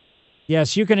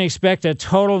 Yes, you can expect a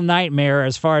total nightmare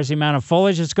as far as the amount of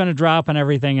foliage it's going to drop and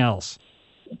everything else.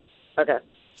 Okay.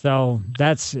 So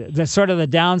that's sort of the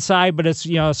downside, but it's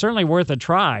certainly worth a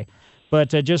try. But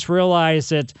just realize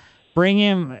that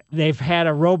they've had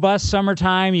a robust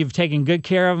summertime. You've taken good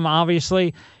care of them,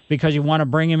 obviously, because you want to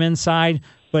bring them inside.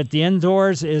 But the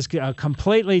indoors is a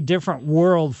completely different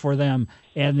world for them.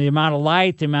 And the amount of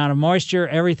light, the amount of moisture,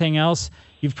 everything else.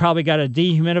 You've probably got a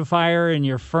dehumidifier in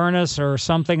your furnace or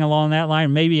something along that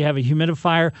line. Maybe you have a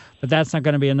humidifier, but that's not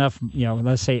going to be enough,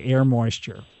 let's say air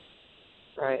moisture.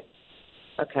 Right.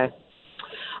 Okay.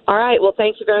 All right. Well,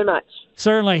 thank you very much.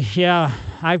 Certainly. Yeah.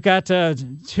 I've got 2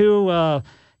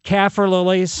 kaffir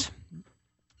lilies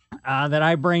that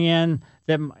I bring in.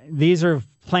 These are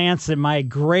plants that my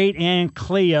great aunt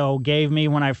Cleo gave me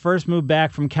when I first moved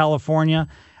back from California.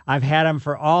 I've had them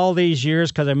for all these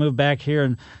years because I moved back here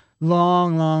and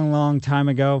long time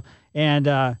ago. And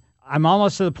I'm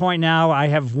almost to the point now. I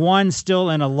have one still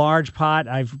in a large pot.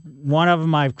 One of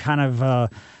them I've kind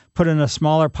of put in a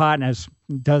smaller pot, and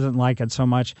it doesn't like it so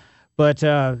much. But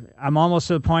I'm almost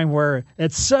to the point where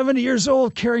it's 70 years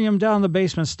old, carrying them down the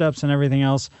basement steps and everything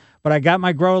else. But I got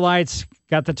my grow lights,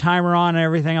 got the timer on and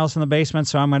everything else in the basement,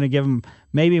 so I'm going to give them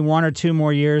maybe 1 or 2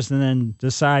 more years and then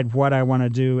decide what I want to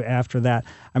do after that.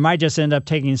 I might just end up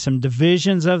taking some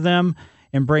divisions of them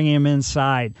and bringing them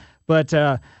inside. But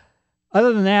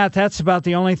other than that, that's about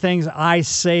the only things I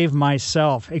save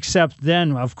myself, except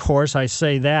then, of course, I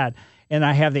say that. And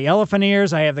I have the elephant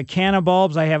ears, I have the canna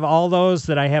bulbs, I have all those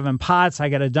that I have in pots. I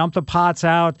got to dump the pots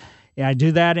out. And I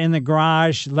do that in the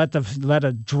garage, let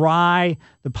it dry,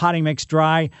 the potting mix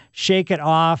dry, shake it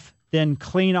off, then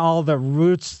clean all the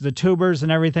roots, the tubers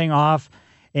and everything off.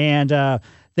 And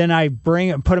then I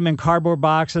put them in cardboard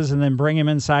boxes and then bring them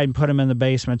inside and put them in the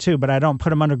basement too. But I don't put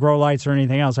them under grow lights or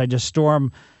anything else. I just store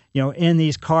them, in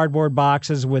these cardboard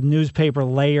boxes with newspaper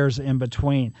layers in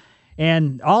between.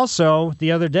 And also,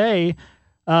 the other day,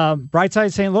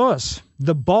 Brightside St. Louis,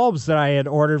 the bulbs that I had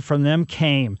ordered from them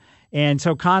came. And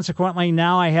so consequently,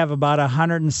 now I have about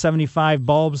 175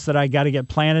 bulbs that I got to get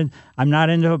planted. I'm not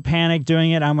into a panic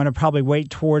doing it. I'm going to probably wait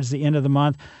towards the end of the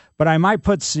month. But I might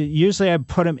usually I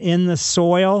put them in the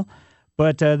soil,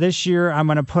 but this year I'm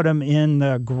going to put them in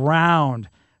the ground,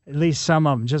 at least some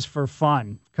of them, just for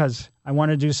fun, because I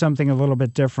want to do something a little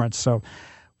bit different. So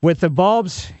with the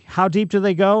bulbs, how deep do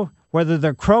they go? Whether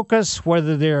they're crocus,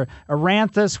 whether they're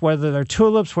aranthus, whether they're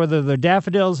tulips, whether they're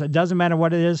daffodils, it doesn't matter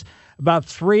what it is, about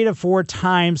 3 to 4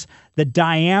 times the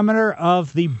diameter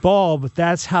of the bulb.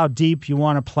 That's how deep you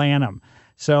want to plant them.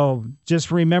 So just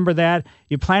remember that.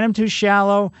 You plant them too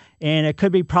shallow, and it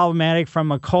could be problematic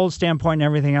from a cold standpoint and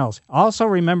everything else. Also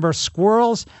remember,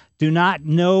 squirrels do not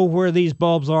know where these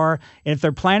bulbs are. And if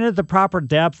they're planted at the proper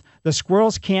depth, the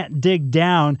squirrels can't dig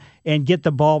down and get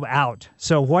the bulb out.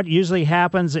 So what usually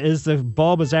happens is the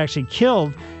bulb is actually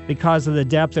killed because of the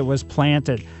depth it was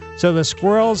planted. So the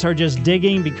squirrels are just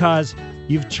digging because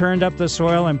you've churned up the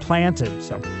soil and planted.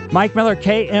 So Mike Miller,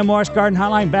 KMOX Garden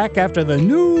Hotline, back after the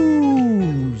news.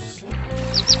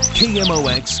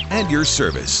 KMOX at your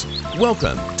service.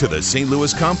 Welcome to the St.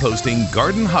 Louis Composting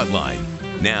Garden Hotline.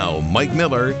 Now, Mike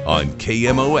Miller on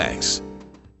KMOX.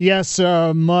 Yes,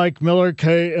 Mike Miller,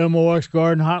 KMOX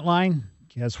Garden Hotline.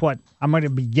 Guess what? I'm going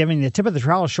to be giving the tip of the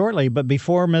trowel shortly, but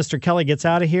before Mr. Kelly gets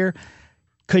out of here,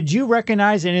 could you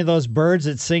recognize any of those birds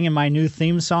that sing in my new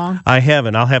theme song? I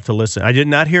haven't. I'll have to listen. I did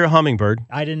not hear a hummingbird.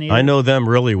 I didn't either. I know them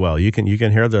really well. You can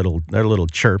hear their little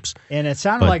chirps. And it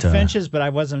sounded like finches, but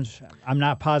I'm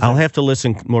not positive. I'll have to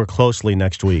listen more closely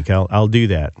next week. I'll do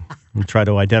that and try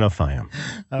to identify them.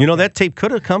 Okay. You know, that tape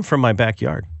could have come from my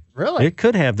backyard. Really? It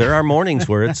could have. There are mornings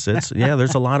where it's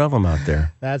there's a lot of them out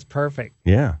there. That's perfect.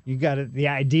 Yeah. You got it. The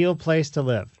ideal place to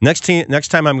live. Next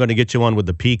time I'm going to get you one with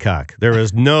the peacock. There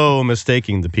is no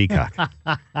mistaking the peacock.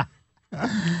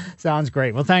 Sounds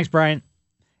great. Well, thanks, Brian.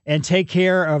 And take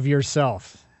care of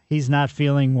yourself. He's not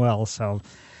feeling well, so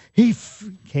he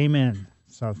came in.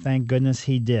 So thank goodness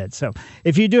he did. So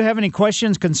if you do have any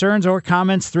questions, concerns, or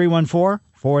comments,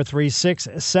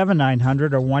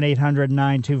 314-436-7900 or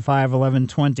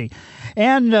 1-800-925-1120.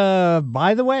 And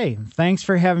by the way, thanks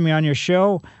for having me on your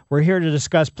show. We're here to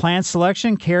discuss plant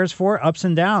selection, cares for, ups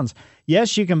and downs.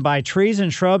 Yes, you can buy trees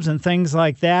and shrubs and things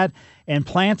like that and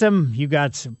plant them. You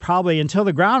got probably until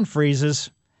the ground freezes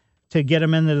to get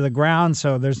them into the ground,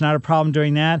 so there's not a problem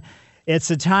doing that. It's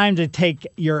the time to take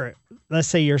your, let's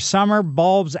say, your summer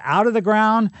bulbs out of the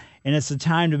ground, and it's the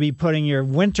time to be putting your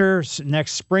winter,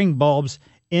 next spring bulbs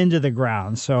into the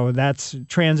ground. So that's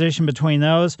transition between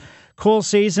those. Cool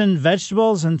season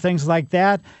vegetables and things like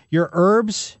that. Your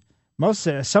herbs,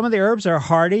 some of the herbs are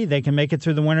hardy. They can make it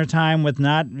through the wintertime with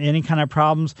not any kind of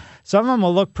problems. Some of them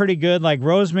will look pretty good, like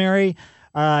rosemary.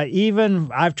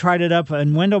 Even I've tried it up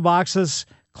in window boxes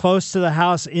close to the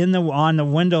house on the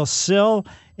windowsill,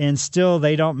 and still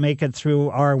they don't make it through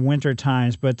our winter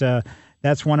times. But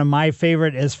that's one of my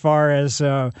favorite as far as,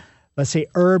 let's say,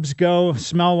 herbs go,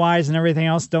 smell-wise and everything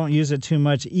else. Don't use it too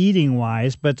much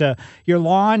eating-wise. But your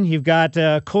lawn, you've got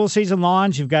cool season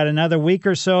lawns. You've got another week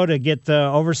or so to get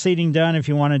the overseeding done if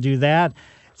you want to do that.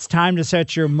 It's time to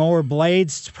set your mower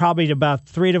blades probably to about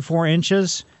 3 to 4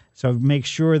 inches. So make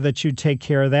sure that you take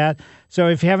care of that. So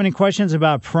if you have any questions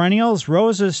about perennials,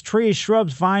 roses, trees,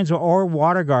 shrubs, vines, or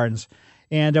water gardens.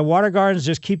 And water gardens,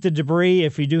 just keep the debris.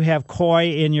 If you do have koi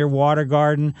in your water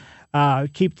garden,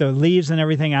 keep the leaves and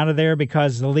everything out of there,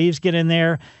 because the leaves get in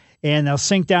there and they'll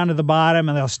sink down to the bottom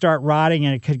and they'll start rotting,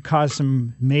 and it could cause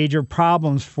some major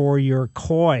problems for your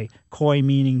koi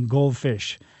meaning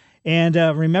goldfish. And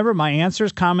remember, my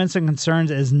answers, comments, and concerns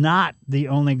is not the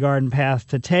only garden path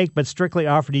to take, but strictly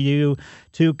offered to you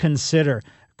to consider.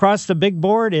 Across the big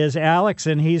board is Alex,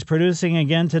 and he's producing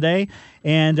again today.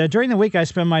 And during the week, I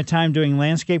spend my time doing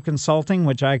landscape consulting,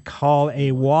 which I call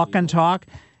a walk and talk.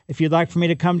 If you'd like for me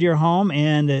to come to your home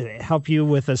and help you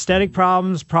with aesthetic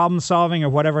problems, problem solving, or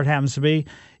whatever it happens to be,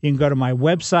 you can go to my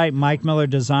website,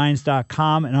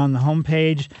 MikeMillerDesigns.com, and on the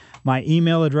homepage, my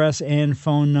email address and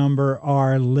phone number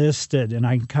are listed, and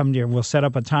I can come to you. We'll set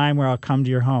up a time where I'll come to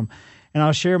your home, and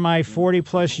I'll share my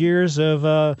 40-plus years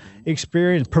of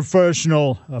experience,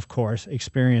 professional, of course,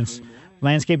 experience,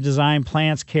 landscape design,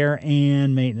 plants, care,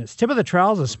 and maintenance. Tip of the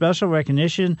Trowel is a special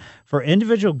recognition for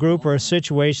individual group or a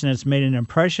situation that's made an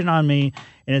impression on me,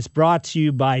 and it's brought to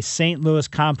you by St. Louis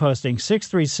Composting,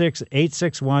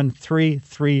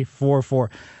 636-861-3344.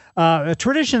 A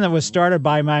tradition that was started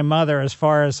by my mother as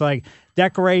far as like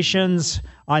decorations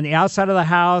on the outside of the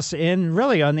house and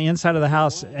really on the inside of the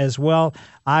house as well,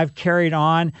 I've carried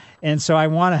on. And so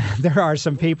there are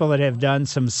some people that have done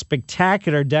some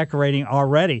spectacular decorating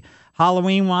already.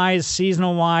 Halloween-wise,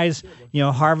 seasonal-wise,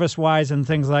 harvest-wise and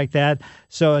things like that.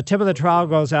 So a tip of the trowel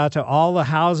goes out to all the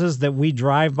houses that we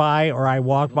drive by or I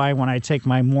walk by when I take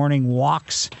my morning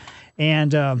walks.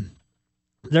 And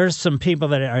there's some people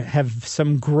that have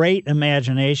some great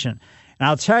imagination. And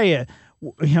I'll tell you,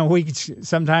 we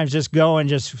sometimes just go and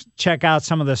just check out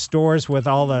some of the stores with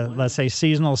all the, let's say,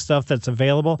 seasonal stuff that's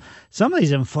available. Some of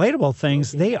these inflatable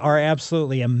things, they are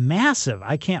absolutely massive.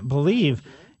 I can't believe,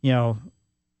 and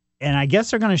I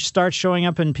guess they're going to start showing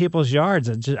up in people's yards.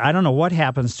 I don't know what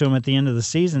happens to them at the end of the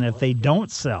season if they don't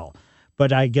sell,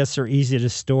 but I guess they're easy to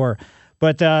store.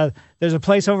 But there's a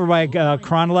place over by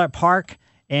Carondelet Park,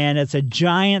 and it's a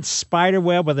giant spider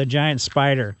web with a giant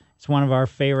spider. It's one of our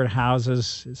favorite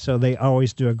houses, so they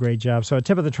always do a great job. So a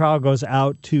tip of the trowel goes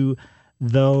out to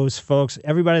those folks,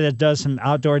 everybody that does some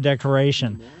outdoor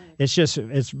decoration.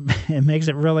 It makes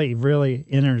it really, really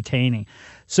entertaining.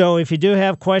 So if you do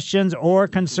have questions or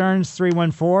concerns,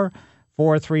 314-436-7900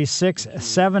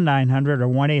 or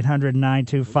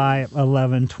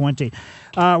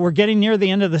 1-800-925-1120. We're getting near the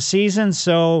end of the season,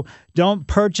 so don't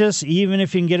purchase, even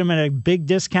if you can get them at a big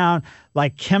discount,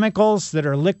 like chemicals that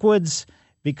are liquids,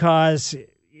 because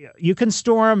you can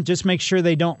store them, just make sure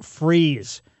they don't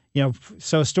freeze.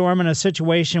 So store them in a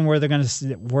situation where they're going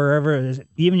to, wherever it is,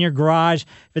 even your garage,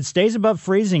 if it stays above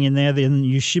freezing in there, then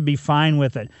you should be fine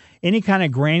with it. Any kind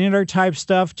of granular type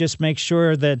stuff, just make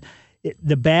sure that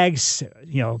the bags,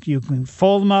 you can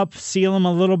fold them up, seal them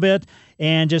a little bit,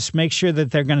 and just make sure that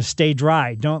they're going to stay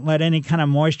dry. Don't let any kind of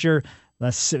moisture,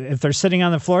 if they're sitting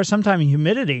on the floor, sometimes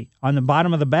humidity on the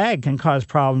bottom of the bag can cause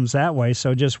problems that way.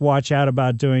 So just watch out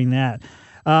about doing that.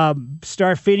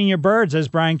 Start feeding your birds, as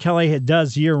Brian Kelly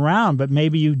does year-round, but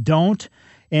maybe you don't.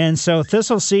 And so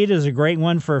thistle seed is a great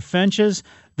one for finches,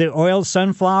 the oiled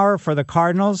sunflower for the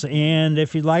cardinals, and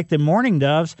if you like the mourning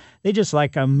doves, they just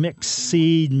like a mixed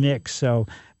seed mix, so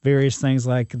various things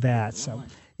like that. So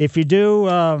if you do,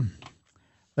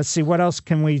 let's see, what else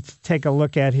can we take a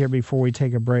look at here before we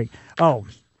take a break? Oh,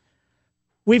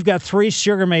 we've got 3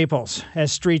 sugar maples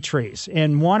as street trees,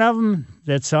 and one of them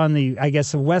that's on the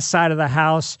west side of the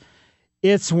house,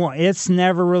 it's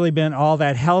never really been all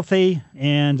that healthy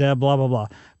and blah, blah, blah.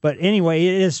 But anyway,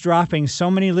 it is dropping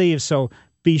so many leaves, so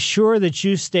be sure that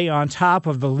you stay on top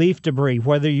of the leaf debris,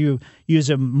 whether you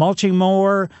use a mulching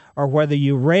mower or whether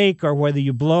you rake or whether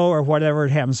you blow or whatever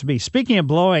it happens to be. Speaking of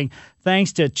blowing,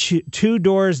 thanks to 2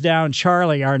 doors down,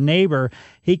 Charlie, our neighbor,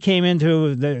 he came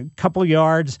into the couple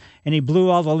yards and he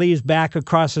blew all the leaves back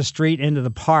across the street into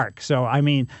the park. So, I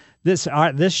mean, this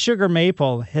sugar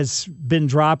maple has been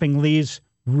dropping leaves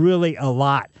really a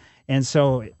lot. And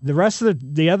so the rest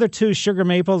of the other 2 sugar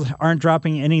maples aren't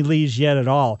dropping any leaves yet at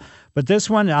all. But this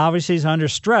one obviously is under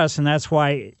stress, and that's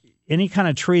why any kind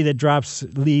of tree that drops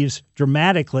leaves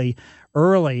dramatically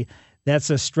early, that's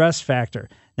a stress factor.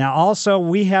 Now, also,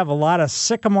 we have a lot of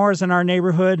sycamores in our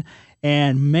neighborhood,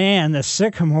 and man, the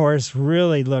sycamores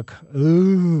really look,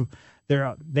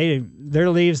 their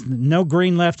leaves, no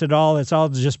green left at all. It's all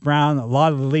just brown. A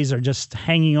lot of the leaves are just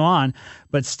hanging on,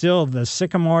 but still the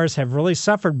sycamores have really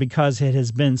suffered because it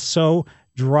has been so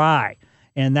dry,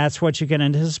 and that's what you can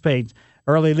anticipate.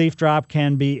 Early leaf drop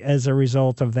can be as a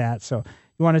result of that. So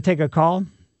you want to take a call?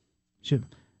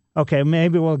 Okay,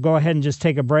 maybe we'll go ahead and just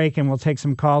take a break and we'll take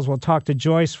some calls. We'll talk to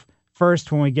Joyce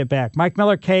first when we get back. Mike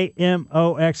Miller,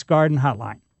 KMOX Garden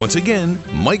Hotline. Once again,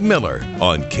 Mike Miller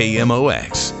on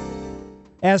KMOX.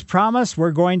 As promised,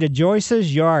 we're going to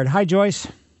Joyce's yard. Hi, Joyce.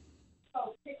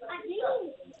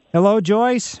 Hello,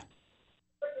 Joyce.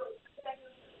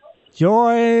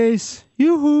 Joyce.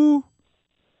 Yoo-hoo.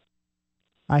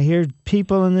 I hear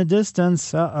people in the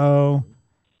distance. Uh-oh.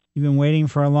 You've been waiting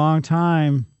for a long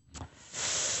time.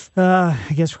 I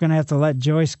guess we're going to have to let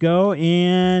Joyce go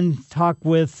and talk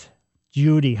with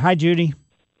Judy. Hi, Judy.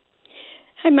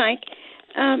 Hi, Mike.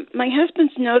 My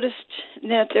husband's noticed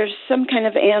that there's some kind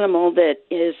of animal that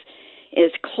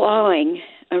is clawing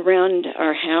around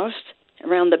our house,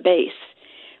 around the base.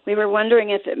 We were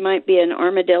wondering if it might be an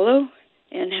armadillo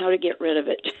and how to get rid of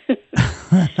it.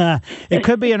 It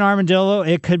could be an armadillo.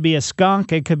 It could be a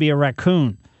skunk. It could be a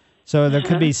raccoon. So there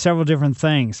could be several different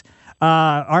things.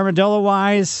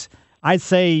 Armadillo-wise, I'd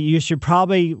say you should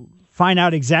probably find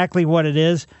out exactly what it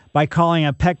is by calling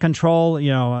a pet control,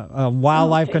 a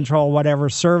wildlife control, whatever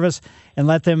service, and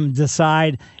let them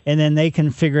decide, and then they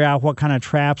can figure out what kind of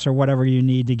traps or whatever you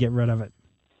need to get rid of it.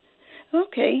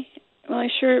 Okay. Well, I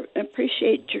sure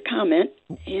appreciate your comment,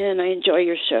 and I enjoy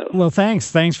your show. Well, thanks.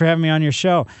 Thanks for having me on your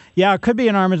show. Yeah, it could be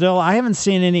an armadillo. I haven't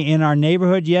seen any in our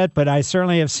neighborhood yet, but I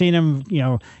certainly have seen them,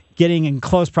 getting in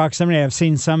close proximity. I've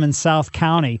seen some in South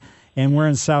County, and we're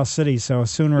in South City, so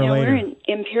sooner or later. We're in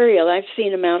Imperial. I've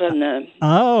seen them out on the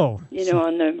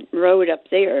on the road up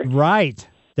there. Right,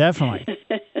 definitely.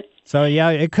 So yeah,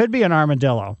 it could be an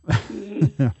armadillo.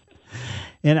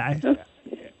 And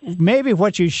maybe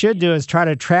what you should do is try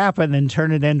to trap it and then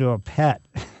turn it into a pet.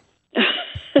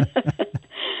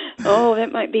 Oh,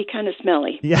 that might be kind of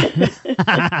smelly.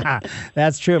 Yeah,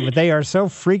 that's true. But they are so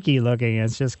freaky looking.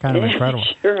 It's just kind of incredible.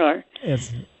 Sure are.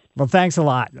 Well, thanks a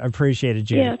lot. I appreciate it,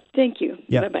 Jane. Yeah, thank you.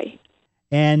 Yep. Bye-bye.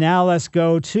 And now let's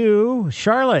go to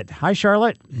Charlotte. Hi,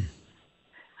 Charlotte.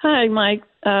 Hi, Mike.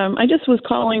 I just was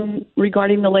calling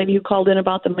regarding the lady who called in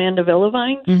about the mandevilla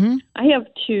vines. Mm-hmm. I have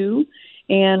two,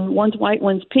 and one's white,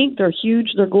 one's pink. They're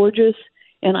huge. They're gorgeous.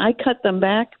 And I cut them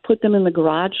back, put them in the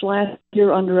garage last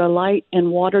year under a light,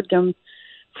 and watered them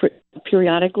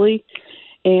periodically.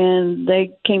 And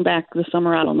they came back this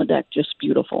summer out on the deck just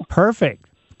beautiful. Perfect.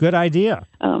 Good idea.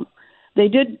 They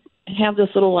did have this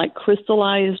little like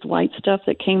crystallized white stuff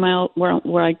that came out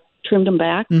where I trimmed them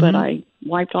back, but I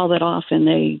wiped all that off, and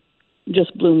they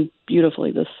just bloomed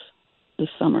beautifully this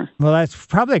summer. Well, that's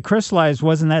probably crystallized.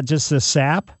 Wasn't that just the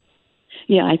sap?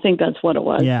 Yeah, I think that's what it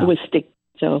was. Yeah. It was sticky,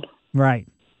 so. Right.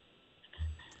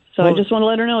 So I just want to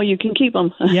let her know you can keep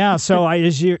them. Yeah. So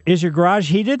is your garage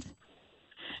heated?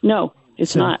 No,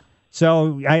 it's not.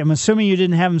 So I'm assuming you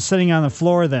didn't have them sitting on the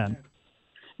floor then.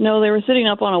 No, they were sitting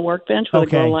up on a workbench with a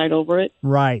grow light over it.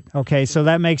 Right. Okay. So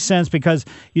that makes sense because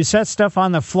you set stuff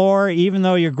on the floor, even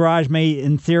though your garage may,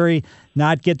 in theory,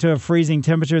 not get to a freezing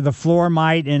temperature, the floor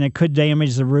might, and it could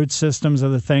damage the root systems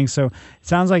of the thing. So it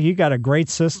sounds like you got a great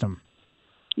system.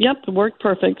 Yep, it worked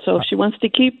perfect. So if she wants to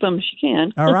keep them, she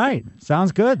can. All right.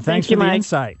 Sounds good. Thanks Thank for you, the Mike.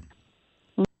 insight.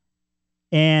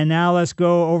 And now let's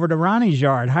go over to Ronnie's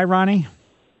yard. Hi, Ronnie.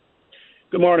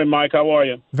 Good morning, Mike. How are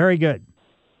you? Very good.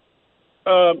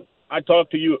 I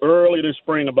talked to you early this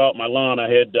spring about my lawn. I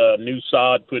had new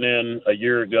sod put in a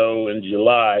year ago in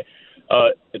July.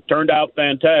 It turned out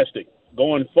fantastic.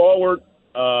 Going forward,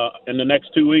 in the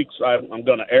next 2 weeks, I'm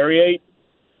going to aerate.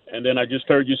 And then I just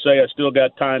heard you say I still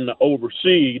got time to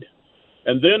overseed.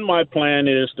 And then my plan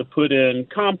is to put in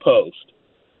compost.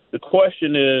 The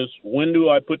question is, when do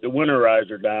I put the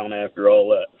winterizer down after all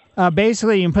that?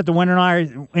 Basically, you can put the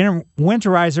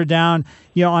winterizer down,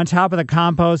 on top of the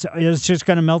compost. It's just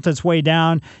going to melt its way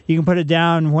down. You can put it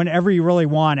down whenever you really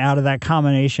want out of that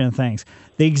combination of things.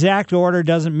 The exact order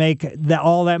doesn't make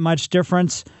all that much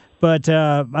difference, but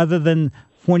other than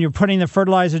when you're putting the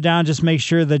fertilizer down, just make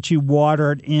sure that you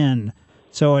water it in.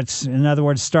 So it's, in other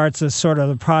words, starts the sort of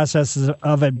the process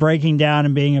of it breaking down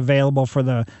and being available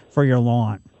for your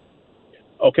lawn.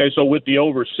 Okay, so with the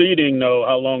overseeding, though,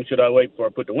 how long should I wait before I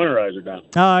put the winterizer down?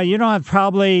 You don't have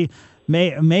probably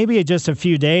maybe just a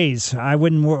few days. I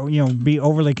wouldn't be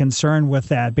overly concerned with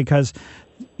that because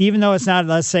even though it's not,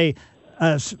 let's say,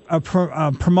 a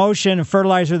promotion, a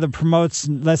fertilizer that promotes,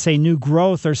 let's say, new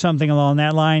growth or something along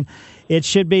that line, it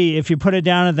should be, if you put it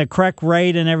down at the correct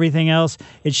rate and everything else,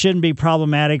 it shouldn't be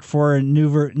problematic for a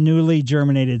newly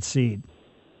germinated seed.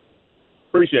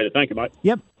 Appreciate it. Thank you, Mike.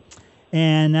 Yep.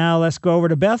 And now let's go over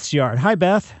to Beth's yard. Hi,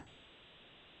 Beth.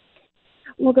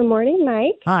 Well, good morning,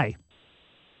 Mike. Hi.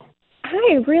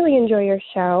 I really enjoy your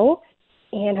show,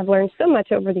 and I've learned so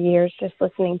much over the years just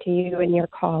listening to you and your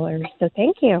callers, so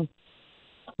thank you.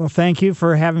 Well, thank you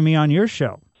for having me on your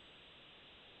show.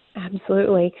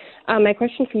 Absolutely. My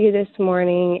question for you this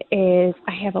morning is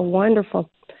I have a wonderful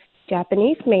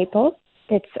Japanese maple.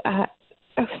 It's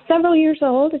several years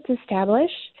old. It's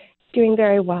established, doing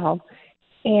very well.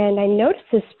 And I noticed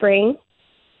this spring,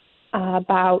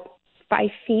 about 5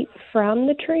 feet from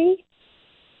the tree,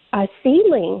 a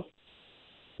seedling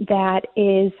that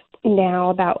is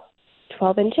now about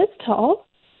 12 inches tall,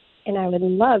 and I would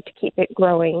love to keep it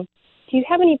growing. Do you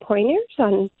have any pointers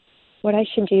on what I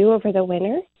should do over the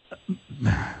winter?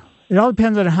 It all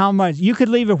depends on how much. You could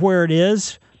leave it where it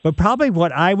is, but probably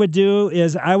what I would do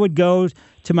is I would go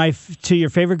to your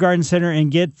favorite garden center and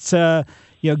get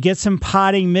some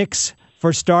potting mix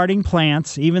for starting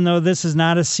plants, even though this is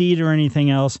not a seed or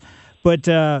anything else. But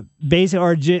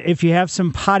if you have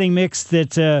some potting mix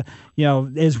that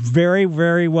is very,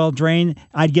 very well drained,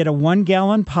 I'd get a 1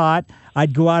 gallon pot.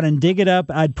 I'd go out and dig it up.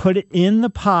 I'd put it in the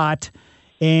pot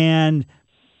and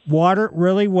water it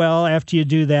really well after you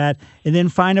do that, and then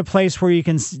find a place where you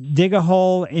can dig a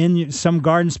hole in some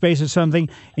garden space or something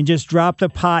and just drop the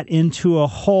pot into a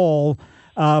hole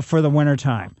for the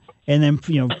wintertime. And then,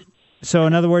 so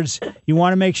in other words, you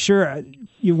want to make sure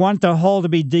you want the hole to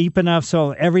be deep enough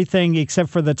so everything except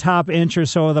for the top inch or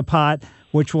so of the pot,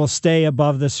 which will stay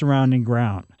above the surrounding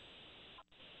ground.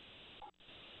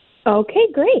 Okay,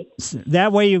 great.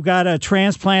 That way you've got a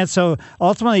transplant. So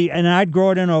ultimately, and I'd grow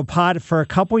it into a pot for a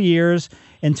couple years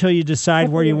until you decide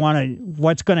where you want to,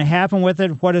 what's going to happen with it,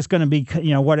 what it's going to be,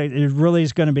 what it really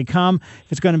is going to become.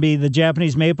 If it's going to be the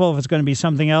Japanese maple, if it's going to be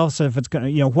something else, if it's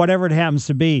going to, whatever it happens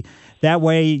to be. That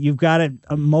way you've got it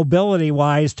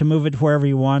mobility-wise to move it wherever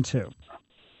you want to.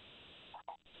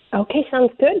 Okay,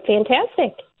 sounds good.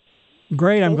 Fantastic.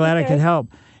 Great. I'm glad I could help.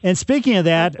 And speaking of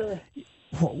that,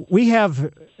 we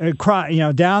have,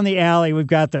 down the alley, we've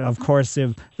got, of course,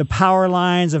 the power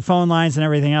lines, the phone lines, and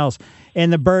everything else.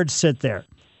 And the birds sit there.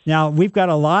 Now, we've got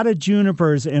a lot of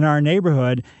junipers in our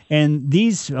neighborhood, and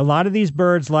a lot of these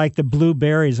birds like the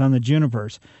blueberries on the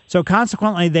junipers. So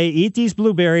consequently, they eat these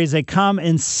blueberries. They come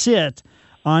and sit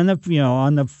on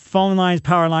the phone lines,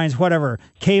 power lines, whatever,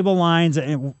 cable lines,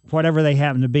 whatever they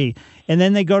happen to be. And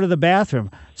then they go to the bathroom.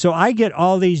 So I get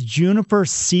all these juniper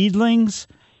seedlings,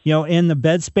 in the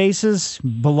bed spaces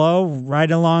below, right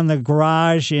along the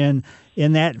garage in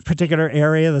that particular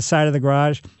area, the side of the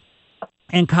garage.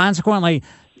 And consequently,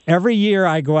 every year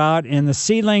I go out and the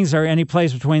seedlings are any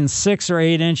place between 6 or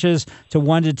 8 inches to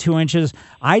 1 to 2 inches.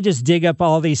 I just dig up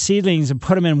all these seedlings and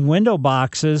put them in window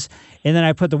boxes. And then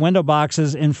I put the window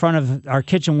boxes in front of our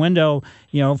kitchen window,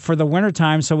 for the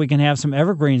wintertime so we can have some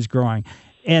evergreens growing.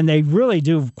 And they really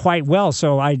do quite well.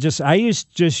 So I just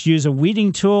use a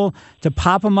weeding tool to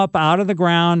pop them up out of the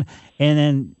ground and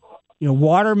then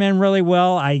water them in really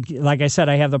well. Like I said,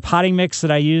 I have the potting mix that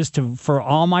I use for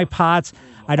all my pots.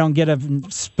 I don't get a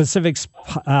specific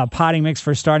potting mix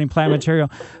for starting plant material,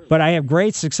 but I have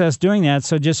great success doing that.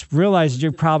 So just realize that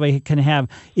you probably can have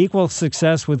equal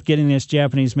success with getting this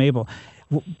Japanese maple.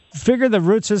 Figure the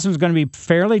root system is going to be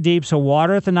fairly deep, so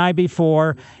water it the night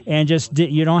before, and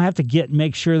you don't have to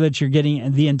make sure that you're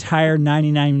getting the entire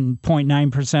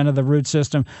 99.9% of the root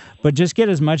system, but just get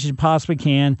as much as you possibly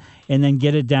can, and then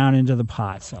get it down into the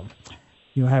pot. So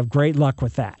you'll have great luck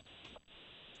with that.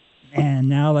 And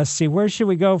now let's see, where should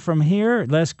we go from here?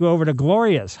 Let's go over to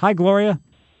Gloria's. Hi, Gloria.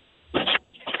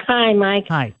 Hi, Mike.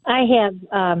 Hi. I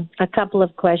have a couple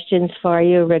of questions for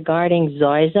you regarding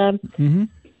Zoysia. Mm-hmm.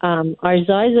 Our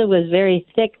Zoysia was very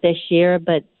thick this year,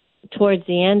 but towards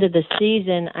the end of the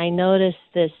season, I noticed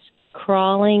this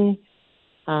crawling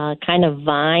kind of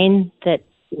vine that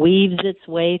weaves its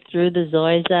way through the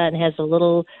Zoysia and has a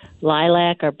little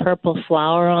lilac or purple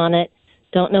flower on it.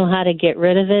 Don't know how to get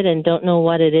rid of it and don't know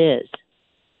what it is.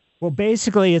 Well,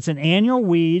 basically, it's an annual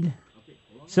weed,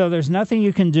 so there's nothing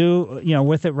you can do,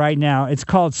 with it right now. It's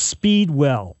called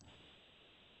speedwell.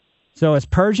 So it's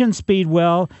Persian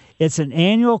speedwell. It's an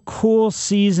annual cool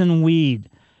season weed.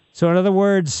 So in other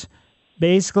words,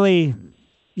 basically,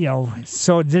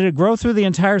 so did it grow through the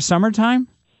entire summertime?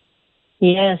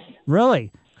 Yes.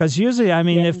 Really? Because usually,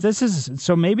 if this is,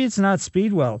 so maybe it's not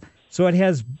speedwell. So it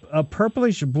has a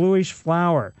purplish, bluish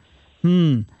flower.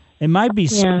 It might be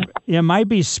it might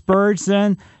be spurge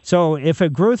then. So if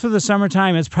it grew through the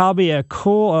summertime, it's probably a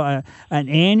cool, an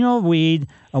annual weed,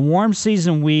 a warm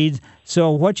season weed.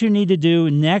 So what you need to do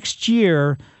next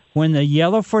year, when the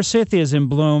yellow forsythia is in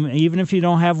bloom, even if you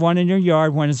don't have one in your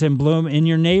yard, when it's in bloom in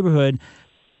your neighborhood,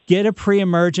 get a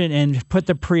pre-emergent and put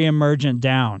the pre-emergent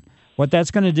down. What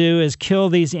that's going to do is kill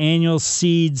these annual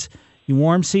seeds,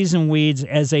 warm season weeds,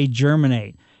 as they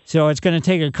germinate. So it's going to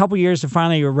take a couple years to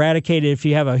finally eradicate it if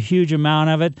you have a huge amount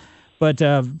of it. But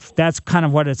that's kind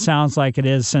of what it sounds like it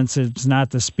is, since it's not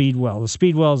the speedwell. The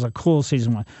speedwell is a cool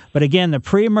season one. But again, the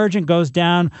pre-emergent goes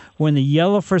down when the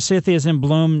yellow forsythia is in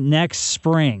bloom next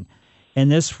spring.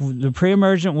 And the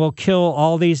pre-emergent will kill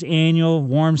all these annual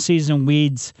warm season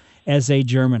weeds as they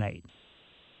germinate.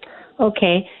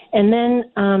 Okay. And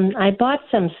then I bought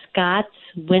some Scott's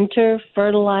winter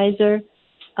fertilizer.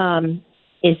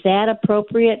 Is that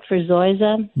appropriate for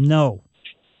Zoysia? No.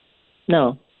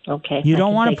 No. Okay. You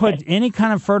don't want to put any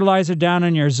kind of fertilizer down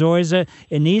on your Zoysia.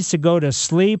 It needs to go to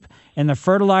sleep, and the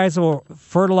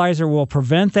fertilizer will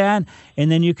prevent that,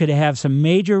 and then you could have some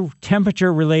major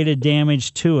temperature-related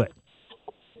damage to it.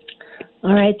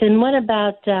 All right. Then what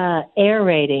about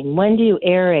aerating? When do you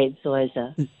aerate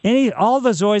Zoysia? All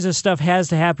the Zoysia stuff has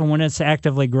to happen when it's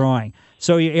actively growing.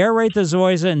 So you aerate the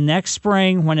Zoysia next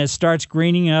spring when it starts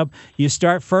greening up. You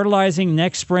start fertilizing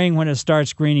next spring when it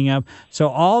starts greening up. So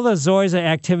all the Zoysia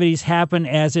activities happen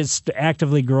as it's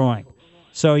actively growing.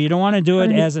 So you don't want to do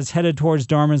it as it's headed towards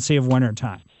dormancy of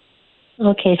wintertime.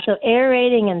 Okay, so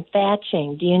aerating and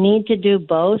thatching, do you need to do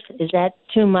both? Is that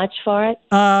too much for it?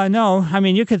 No.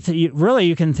 You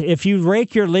can if you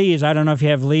rake your leaves, I don't know if you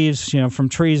have leaves, from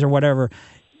trees or whatever,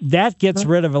 that gets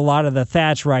rid of a lot of the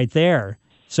thatch right there.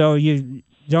 So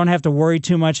don't have to worry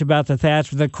too much about the thatch.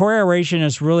 The core aeration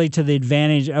is really to the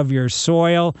advantage of your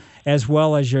soil as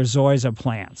well as your zoysia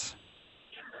plants.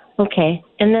 Okay.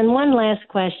 And then one last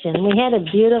question. We had a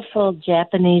beautiful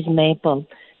Japanese maple,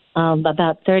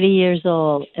 about 30 years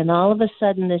old, and all of a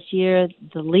sudden this year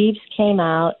the leaves came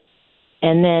out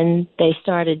and then they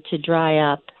started to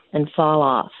dry up and fall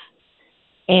off.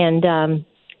 And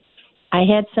I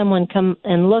had someone come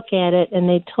and look at it, and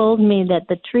they told me that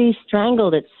the tree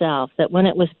strangled itself, that when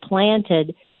it was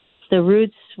planted, the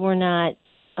roots were not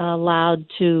allowed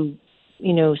to,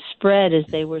 spread as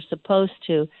they were supposed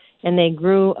to, and they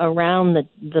grew around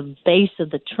the base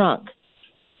of the trunk.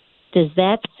 Does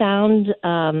that sound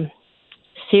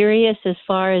serious as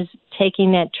far as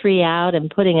taking that tree out and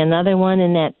putting another one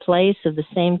in that place of the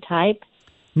same type?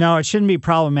 No, it shouldn't be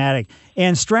problematic.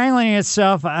 And strangling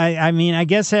itself, I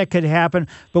guess that could happen.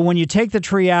 But when you take the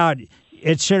tree out,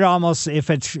 it should almost, if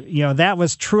it's, that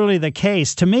was truly the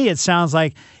case. To me, it sounds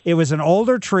like it was an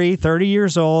older tree, 30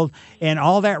 years old, and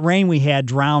all that rain we had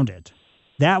drowned it.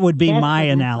 That would be my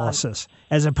analysis,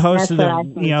 as opposed to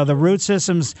the root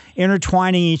systems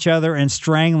intertwining each other and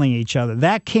strangling each other.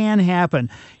 That can happen.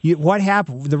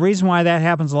 The reason why that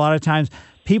happens a lot of times,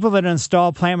 people that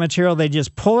install plant material, they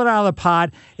just pull it out of the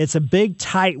pot. It's a big,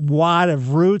 tight wad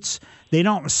of roots. They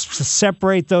don't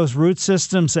separate those root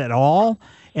systems at all,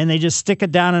 and they just stick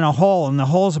it down in a hole, and the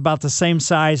hole's about the same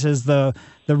size as the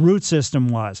root system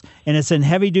was. And it's in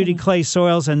heavy-duty clay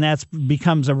soils, and that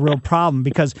becomes a real problem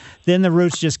because then the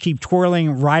roots just keep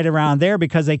twirling right around there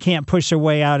because they can't push their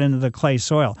way out into the clay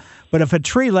soil. But if a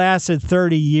tree lasted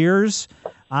 30 years,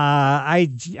 I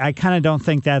kind of don't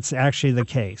think that's actually the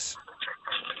case.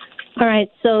 All right,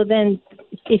 so then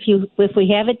if we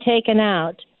have it taken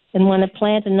out and want to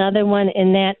plant another one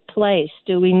in that place,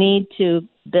 do we need to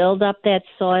build up that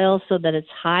soil so that it's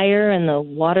higher and the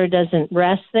water doesn't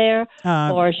rest there?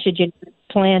 Or should you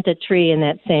plant a tree in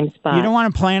that same spot? You don't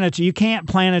want to plant it. You can't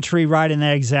plant a tree right in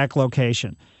that exact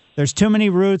location. There's too many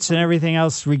roots and everything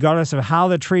else, regardless of how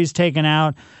the tree's taken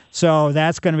out. So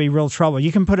that's going to be real trouble.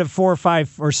 You can put it 4 or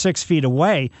 5 or 6 feet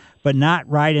away, but not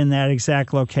right in that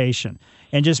exact location.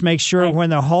 And just make sure when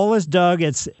the hole is dug,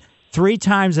 it's 3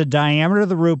 times the diameter of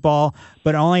the root ball,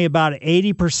 but only about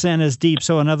 80% as deep.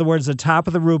 So in other words, the top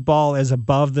of the root ball is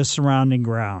above the surrounding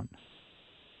ground.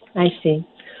 I see.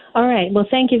 All right. Well,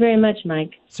 thank you very much,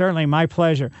 Mike. Certainly. My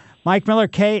pleasure. Mike Miller,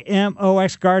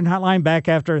 KMOX Garden Hotline, back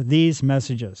after these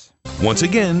messages. Once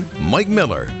again, Mike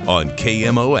Miller on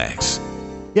KMOX.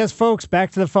 Yes, folks,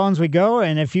 back to the phones we go.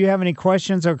 And if you have any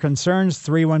questions or concerns,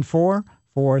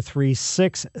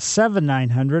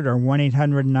 314-436-7900 or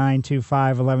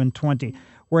 1-800-925-1120.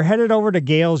 We're headed over to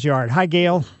Gail's yard. Hi,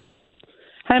 Gail.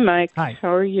 Hi, Mike. Hi.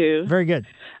 How are you? Very good.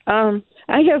 I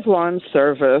have lawn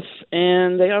service,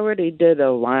 and they already did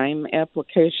a lime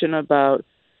application about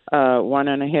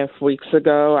 1.5 weeks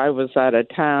ago. I was out of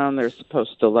town. They're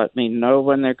supposed to let me know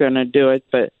when they're going to do it,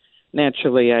 but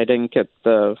naturally I didn't get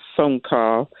the phone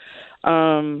call.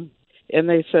 And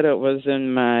they said it was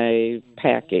in my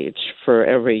package for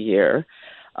every year.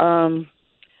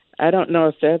 I don't know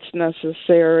if that's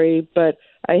necessary, but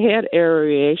I had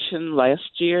aeration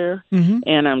last year,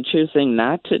 and I'm choosing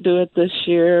not to do it this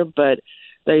year, but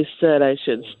they said I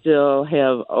should still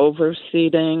have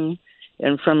overseeding.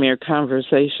 And from your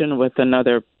conversation with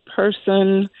another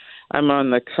person, I'm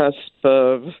on the cusp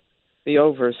of the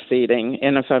overseeding.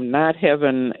 And if I'm not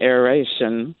having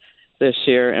aeration this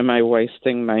year, am I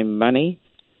wasting my money?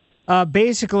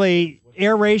 Basically,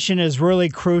 aeration is really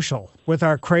crucial with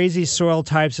our crazy soil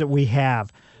types that we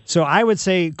have. So I would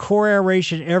say core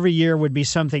aeration every year would be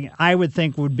something I would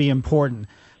think would be important.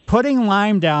 Putting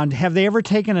lime down, have they ever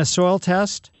taken a soil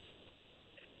test?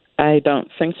 I don't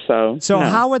think so. So no.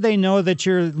 How would they know that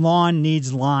your lawn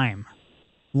needs lime?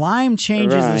 Lime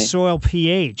changes the soil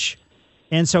pH.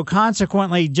 And so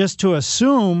consequently, just to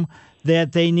assume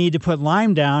that they need to put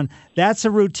lime down, that's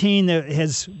a routine that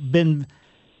has been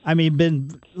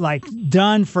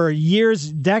done for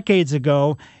years, decades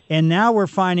ago. And now we're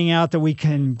finding out that we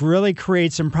can really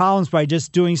create some problems by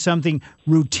just doing something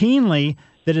routinely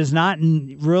that is not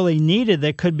really needed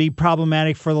that could be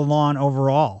problematic for the lawn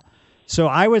overall. So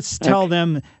I would tell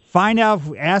them,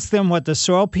 ask them what the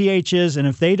soil pH is, and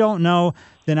if they don't know,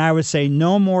 then I would say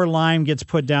no more lime gets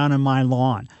put down on my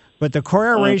lawn. But the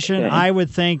core aeration, I would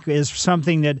think, is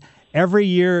something that every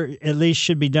year at least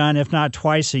should be done, if not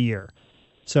twice a year.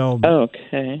 So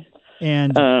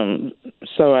and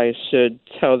so I should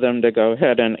tell them to go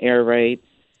ahead and aerate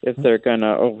if they're going to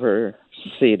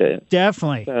overseed it.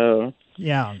 Definitely. So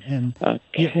yeah, and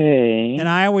and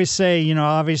I always say,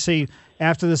 obviously,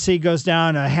 after the seed goes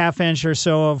down, a half inch or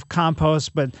so of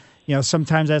compost, but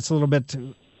sometimes that's a little bit,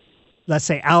 let's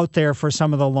say, out there for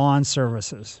some of the lawn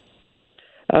services.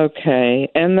 Okay.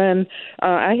 And then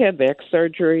I had back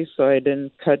surgery, so I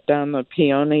didn't cut down the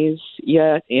peonies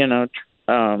yet.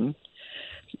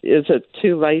 Is it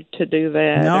too late to do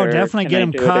that? No, definitely get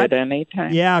them cut at any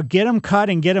time. Yeah, get them cut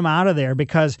and get them out of there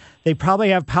because they probably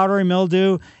have powdery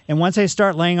mildew. And once they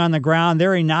start laying on the ground,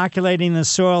 they're inoculating the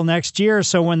soil next year.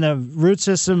 So when the root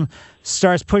system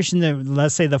starts pushing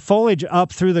let's say the foliage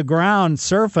up through the ground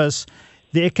surface,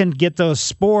 it can get those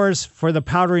spores for the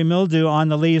powdery mildew on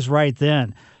the leaves right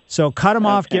then. So cut them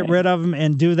off, get rid of them,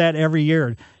 and do that every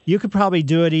year. You could probably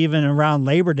do it even around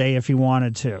Labor Day if you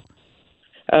wanted to.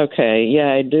 Okay,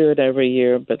 yeah, I do it every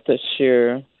year, but this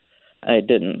year I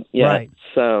didn't yet. Right.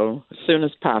 So as soon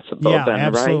as possible, Yeah, then,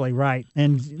 absolutely right.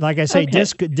 And like I say,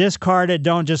 discard it.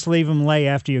 Don't just leave them lay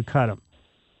after you cut them.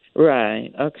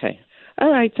 Right. Okay. All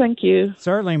right. Thank you.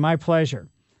 Certainly, my pleasure.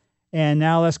 And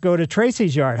now let's go to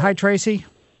Tracy's yard. Hi, Tracy.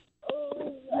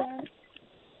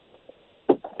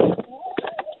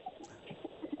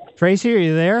 Tracy, are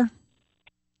you there?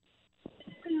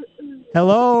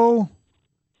 Hello.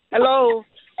 Hello.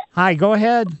 Hi, go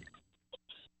ahead.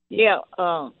 Yeah,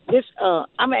 I'm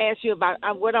gonna ask you about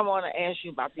what I want to ask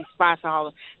you about these spots.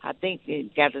 I think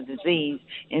they got a disease,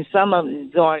 and some of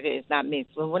the Zoysia is not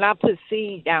mixed. But when I put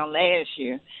seed down last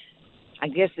year, I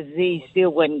guess the disease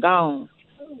still wasn't gone.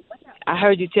 I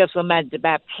heard you tell somebody to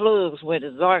buy plugs where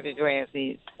the Zoysia grass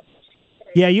is.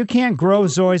 Yeah, you can't grow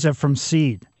Zoysia from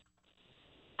seed.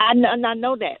 I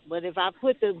know that, but if I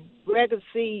put the regular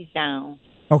seeds down,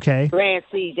 Okay. grass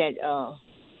seed that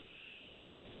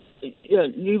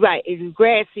you right, it's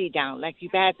grass seed down. Like you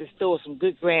buy at the store some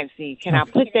good grass seed. Can I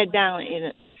put that down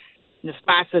in the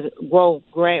spots that grow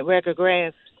regular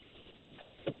grass?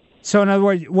 So in other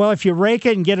words, well, if you rake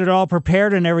it and get it all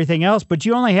prepared and everything else, but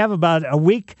you only have about a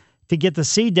week to get the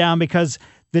seed down because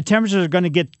the temperatures are going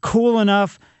to get cool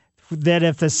enough that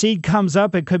if the seed comes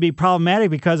up, it could be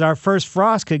problematic because our first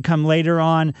frost could come later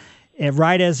on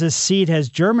right as this seed has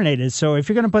germinated. So if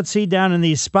you're going to put seed down in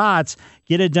these spots,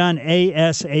 get it done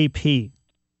ASAP.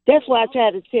 That's why I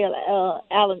tried to tell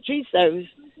Alan Tree Service,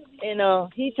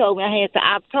 and he told me I had to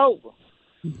October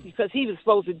because he was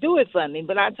supposed to do it for me.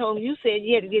 But I told him, you said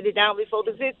you had to get it down before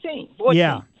the 15th. 14th.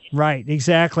 Yeah, right,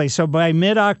 exactly. So by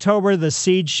mid-October, the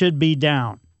seed should be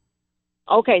down.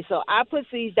 Okay, so I put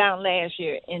seeds down last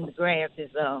year in the grasses.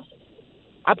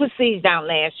 I put seeds down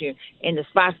last year, and the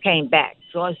spots came back.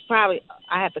 So it's probably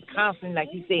I have to constantly, like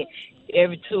you said,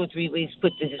 every 2 or 3 weeks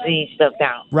put the disease stuff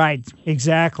down. Right,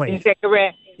 exactly. Is that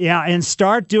correct? Yeah, and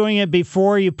start doing it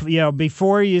before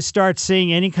you start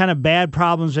seeing any kind of bad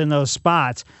problems in those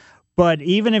spots. But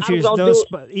even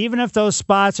if those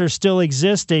spots are still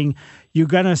existing,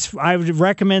 I would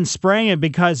recommend spraying it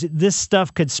because this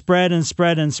stuff could spread and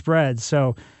spread and spread.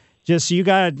 So just you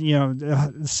got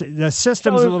the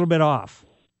system's a little bit off.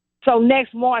 So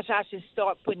next March I should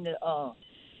start putting the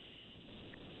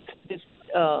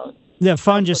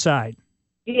fungicide.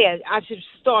 Yeah, I should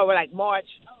start with like March.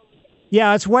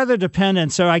 Yeah, it's weather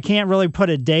dependent, so I can't really put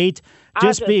a date. I'll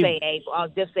just say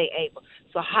April.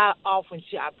 So how often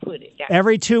should I put it down?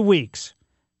 Every 2 weeks.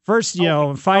 First,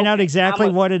 find out exactly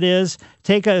what it is.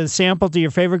 Take a sample to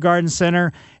your favorite garden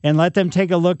center and let them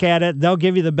take a look at it. They'll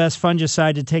give you the best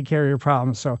fungicide to take care of your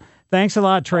problems. So thanks a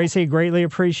lot, Tracy. Greatly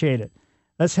appreciate it.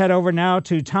 Let's head over now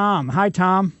to Tom. Hi,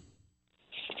 Tom.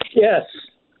 Yes.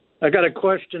 I got a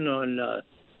question on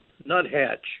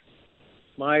nuthatch.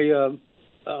 My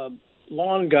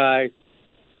lawn guy,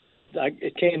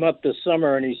 it came up this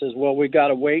summer, and he says, well, we got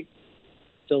to wait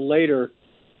till later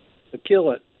to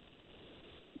kill it.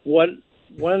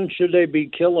 When should they be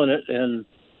killing it, and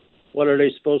what are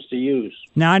they supposed to use?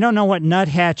 Now, I don't know what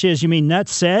nuthatch is. You mean nut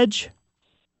sedge?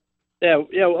 Yeah,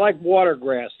 like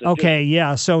watergrass. Okay,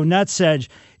 yeah. So nut sedge.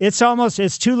 It's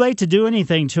too late to do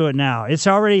anything to it now. It's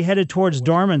already headed towards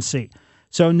dormancy.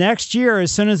 So next year,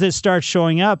 as soon as it starts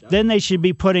showing up, then they should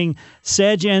be putting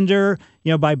sedge ender,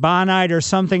 by Bonide or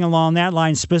something along that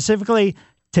line, specifically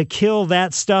to kill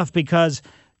that stuff because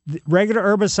regular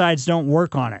herbicides don't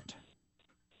work on it.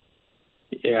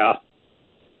 Yeah.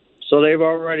 So they've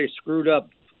already screwed up.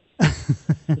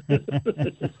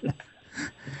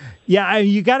 Yeah,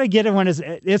 you got to get it when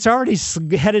it's already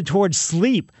headed towards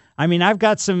sleep. I mean, I've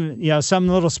got some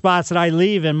little spots that I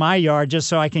leave in my yard just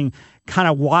so I can kind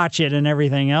of watch it and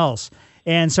everything else.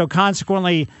 And so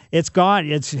consequently, it's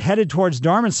gone. It's headed towards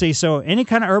dormancy. So any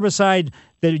kind of herbicide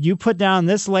that you put down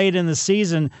this late in the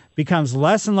season becomes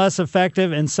less and less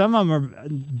effective, and some of them are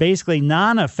basically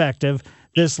non-effective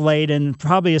this late, and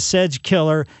probably a sedge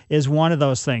killer is one of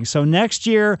those things. So next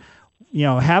year,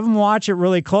 have them watch it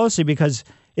really closely because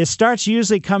it starts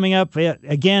usually coming up.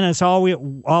 Again, it's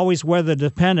always weather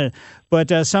dependent,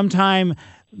 but sometime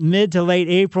mid to late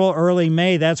April, early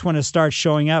May, that's when it starts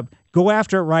showing up. Go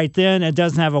after it right then. It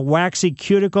doesn't have a waxy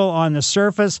cuticle on the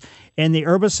surface, and the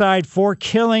herbicide for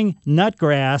killing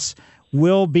nutgrass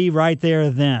will be right there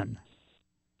then.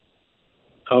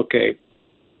 Okay.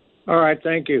 All right,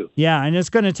 thank you. Yeah, and it's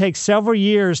going to take several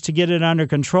years to get it under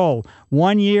control.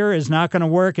 1 year is not going to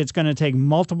work. It's going to take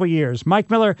multiple years. Mike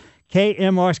Miller,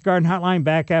 KMOX Garden Hotline,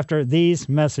 back after these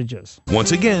messages.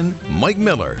 Once again, Mike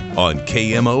Miller on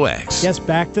KMOX. Yes,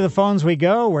 back to the phones we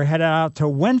go. We're headed out to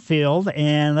Winfield,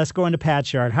 and let's go into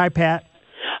Pat's yard. Hi, Pat.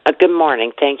 Good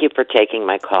morning. Thank you for taking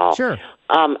my call. Sure.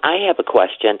 I have a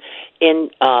question. In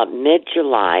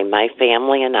mid-July, my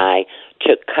family and I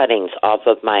took cuttings off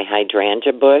of my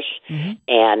hydrangea bush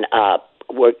and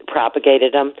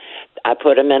propagated them. I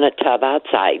put them in a tub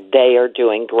outside. They are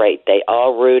doing great. They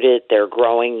all rooted. They're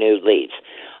growing new leaves.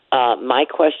 My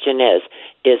question is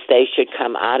they should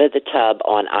come out of the tub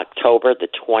on October the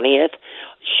 20th.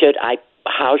 Should I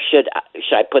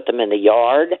put them in the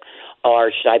yard,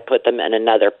 or should I put them in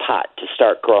another pot to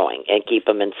start growing and keep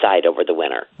them inside over the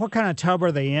winter? What kind of tub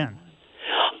are they in?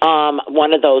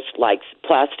 One of those like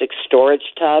plastic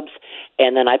storage tubs,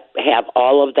 and then I have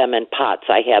all of them in pots.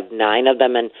 I have 9 of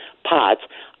them in pots.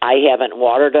 I haven't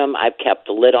watered them. I've kept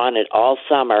the lid on it all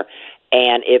summer.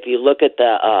 And if you look at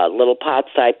the little pots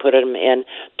I put them in,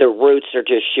 the roots are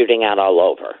just shooting out all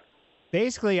over.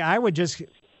 Basically, I would just...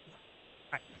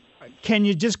 Can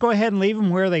you just go ahead and leave them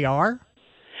where they are?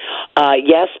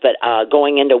 Yes, but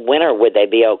going into winter, would they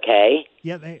be okay?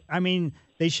 Yeah,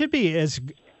 they should be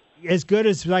as good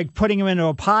as like putting them into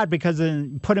a pot, because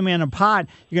then put them in a pot,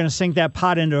 you're going to sink that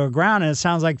pot into a ground, and it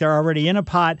sounds like they're already in a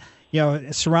pot,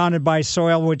 surrounded by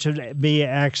soil, which would be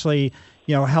actually,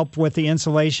 help with the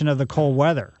insulation of the cold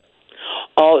weather.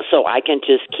 Oh, so I can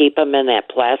just keep them in that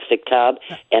plastic tub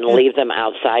and leave them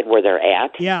outside where they're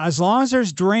at? Yeah, as long as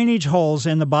there's drainage holes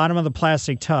in the bottom of the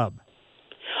plastic tub.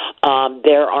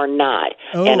 There are not.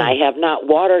 Oh. And I have not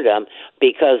watered them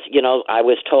because, I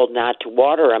was told not to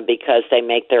water them because they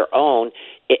make their own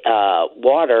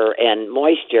water and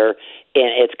moisture,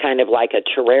 and it's kind of like a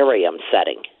terrarium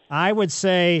setting. I would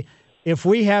say if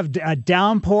we have a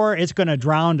downpour, it's going to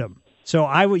drown them. So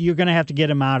you're going to have to get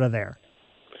them out of there.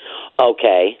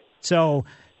 Okay. So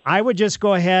I would just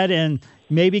go ahead and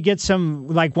maybe get some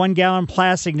like 1 gallon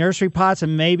plastic nursery pots,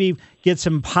 and maybe get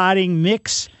some potting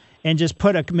mix and just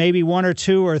put maybe 1 or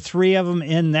 2 or 3 of them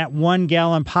in that 1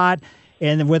 gallon pot.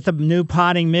 And with the new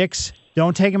potting mix,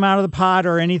 don't take them out of the pot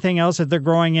or anything else that they're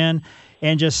growing in,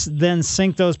 and just then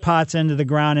sink those pots into the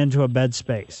ground into a bed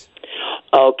space.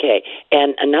 Okay.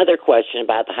 And another question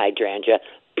about the hydrangea.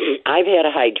 I've had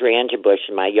a hydrangea bush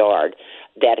in my yard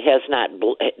that has not,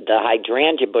 the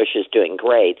hydrangea bush is doing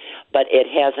great, but it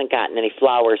hasn't gotten any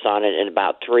flowers on it in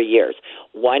about 3 years.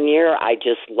 1 year, I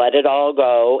just let it all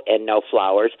go and no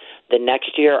flowers. The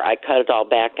next year, I cut it all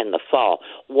back in the fall.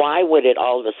 Why would it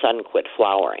all of a sudden quit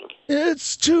flowering?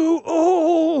 It's too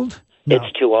old. No.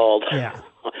 It's too old. Yeah.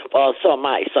 Well, so am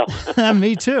I. So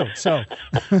me too. So.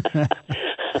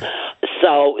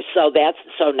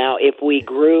 So now if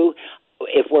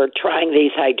we're trying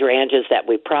these hydrangeas that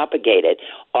we propagated,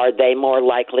 are they more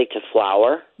likely to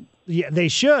flower? Yeah, they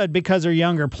should, because they're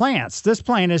younger plants. This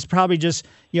plant is probably just,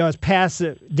 it's past.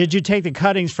 Did you take the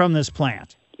cuttings from this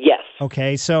plant? Yes.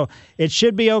 Okay, so it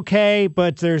should be okay,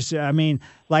 but there's,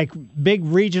 like big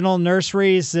regional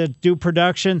nurseries that do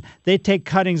production, they take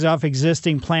cuttings off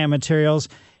existing plant materials,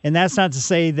 and that's not to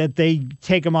say that they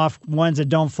take them off ones that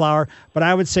don't flower, but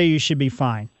I would say you should be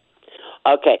fine.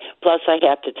 Okay. Plus, I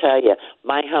have to tell you,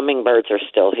 my hummingbirds are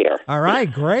still here. All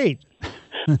right, great.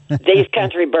 These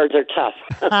country birds are tough.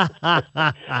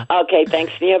 Okay,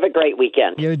 thanks. You have a great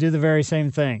weekend. You do the very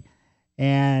same thing.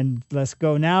 And let's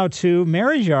go now to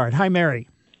Mary's yard. Hi, Mary.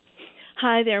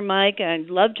 Hi there, Mike. I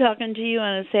love talking to you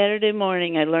on a Saturday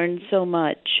morning. I learned so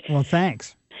much. Well,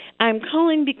 thanks. I'm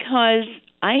calling because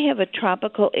I have a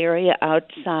tropical area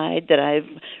outside that I've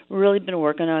really been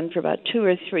working on for about 2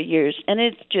 or 3 years, and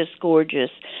it's just gorgeous.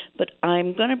 But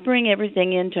I'm going to bring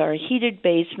everything into our heated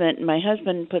basement, and my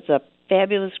husband puts up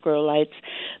fabulous grow lights,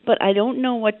 but I don't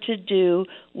know what to do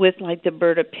with, like, the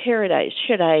bird of paradise.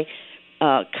 Should I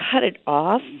cut it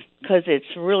off because it's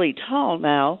really tall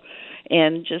now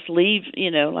and just leave,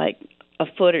 like a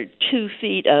foot or 2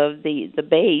 feet of the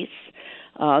base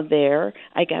there?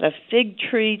 I got a fig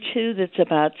tree, too, that's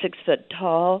about 6 foot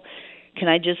tall. Can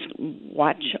I just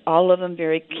watch all of them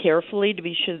very carefully to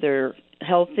be sure they're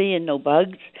healthy and no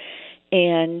bugs?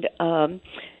 And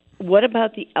what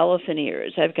about the elephant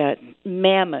ears? I've got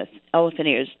mammoth elephant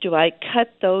ears. Do I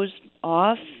cut those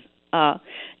off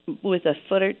with a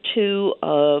foot or two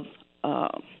of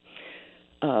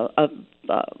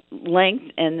length,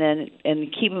 and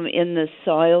keep them in the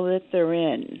soil that they're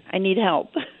in. I need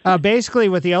help. Basically,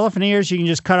 with the elephant ears, you can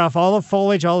just cut off all the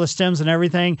foliage, all the stems and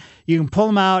everything. You can pull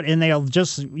them out, and they'll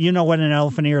just, you know what an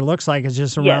elephant ear looks like. It's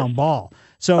just a round ball.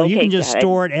 So you can just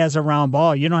store it as a round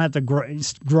ball. You don't have to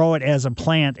grow it as a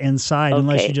plant inside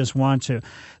unless you just want to.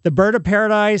 The bird of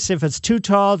paradise, if it's too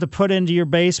tall to put into your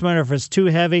basement or if it's too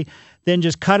heavy, then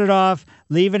just cut it off,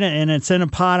 leave it, and it's in a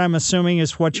pot, I'm assuming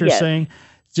is what you're saying.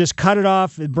 Just cut it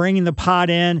off, bringing the pot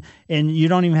in, and you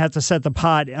don't even have to set the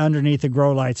pot underneath the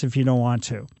grow lights if you don't want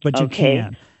to, but you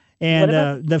can. And what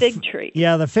about the fig tree?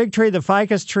 Yeah, the fig tree, the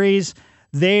ficus trees,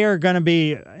 they are going to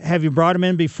be, have you brought them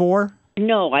in before?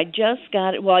 No, I just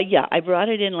got it. Well, yeah, I brought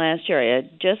it in last year. I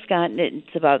had just gotten it.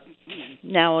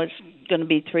 Now it's going to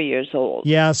be 3 years old.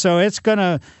 Yeah, so it's going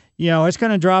to, it's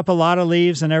going to drop a lot of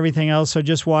leaves and everything else, so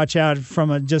just watch out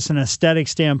from just an aesthetic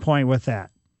standpoint with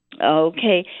that.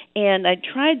 Okay, and I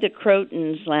tried the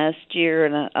crotons last year,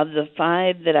 and of the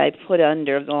 5 that I put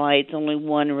under the lights, only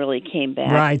 1 really came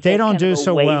back. Right, they don't do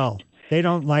so well. They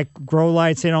don't like grow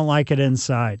lights. They don't like it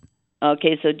inside.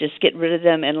 Okay, so just get rid of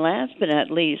them. And last but not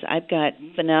least, I've got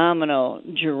phenomenal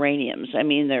geraniums. I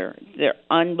mean, they're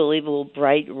unbelievable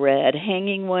bright red,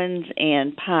 hanging ones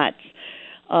and pots.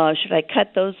 Should I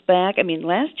cut those back? I mean,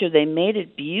 last year they made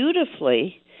it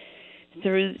beautifully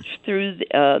through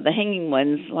the hanging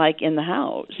ones, like in the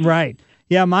house. Right.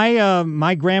 Yeah,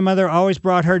 my grandmother always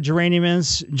brought her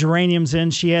geraniums in.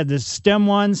 She had the stem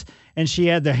ones and she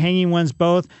had the hanging ones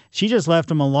both. She just left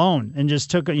them alone and just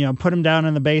put them down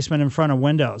in the basement in front of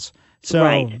windows.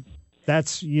 So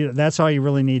that's all you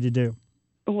really need to do.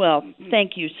 Well,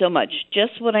 thank you so much.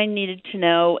 Just what I needed to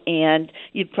know, and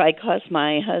you'd probably cost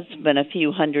my husband a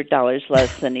few $100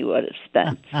 less than he would have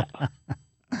spent. So.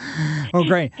 Oh,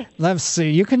 great. Let's see.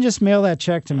 You can just mail that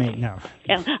check to me. No.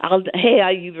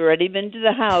 You've already been to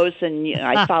the house, and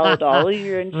I followed all of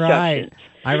your instructions. Right.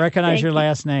 I recognize your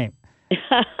last name.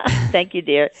 Thank you,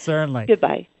 dear. Certainly.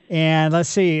 Goodbye. And let's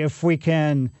see if we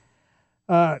can.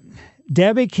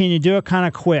 Debbie, can you do it kind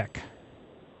of quick?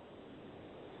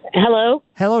 Hello?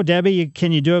 Hello, Debbie.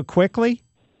 Can you do it quickly?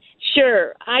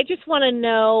 Sure. I just want to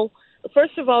know,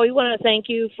 first of all, we want to thank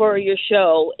you for your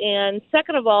show. And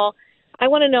second of all, I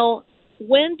want to know,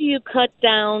 when do you cut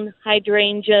down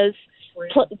hydrangeas,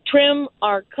 trim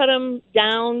or cut them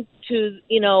down to,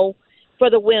 for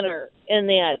the winter and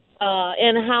that?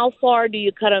 And how far do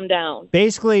you cut them down?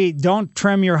 Basically, don't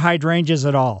trim your hydrangeas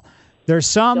at all. There's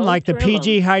some, like the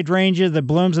PG hydrangea that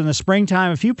blooms in the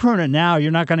springtime. If you prune it now,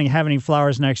 you're not going to have any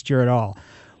flowers next year at all.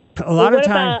 A lot of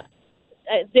times.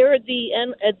 There are the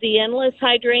endless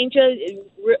hydrangea.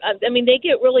 I mean, they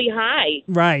get really high.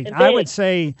 Right. I would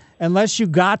say, unless you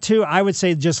got to, I would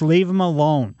say just leave them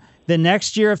alone. The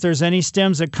next year, if there's any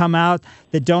stems that come out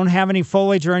that don't have any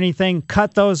foliage or anything,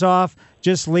 cut those off.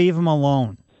 Just leave them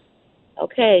alone.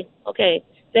 Okay.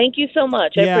 Thank you so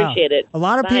much. I appreciate it. A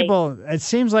lot of people, it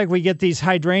seems like we get these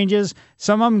hydrangeas.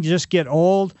 Some of them just get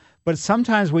old, but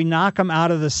sometimes we knock them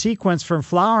out of the sequence for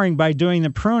flowering by doing the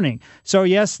pruning. So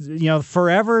yes,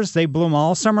 forevers, they bloom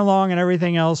all summer long and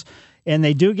everything else, and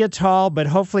they do get tall, but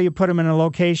hopefully you put them in a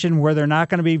location where they're not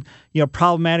going to be,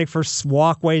 problematic for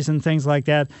walkways and things like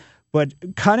that. But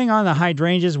cutting on the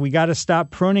hydrangeas, we got to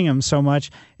stop pruning them so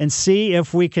much and see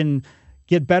if we can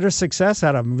get better success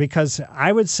out of them, because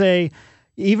I would say,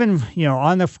 even,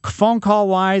 on the phone call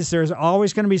wise, there's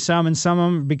always going to be some, and some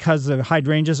of them because the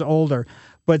hydrangea's older.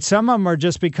 But some of them are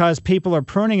just because people are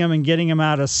pruning them and getting them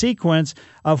out of sequence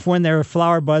of when their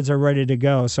flower buds are ready to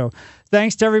go. So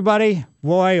thanks to everybody.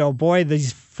 Boy, oh boy,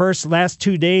 these last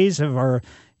 2 days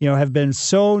have been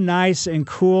so nice and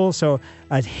cool. So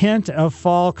a hint of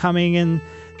fall coming in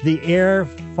the air,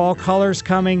 fall colors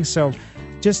coming. So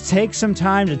just take some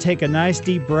time to take a nice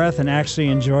deep breath and actually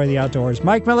enjoy the outdoors.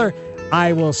 Mike Miller,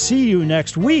 I will see you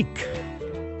next week.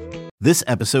 This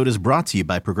episode is brought to you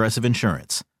by Progressive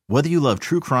Insurance. Whether you love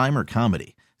true crime or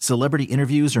comedy, celebrity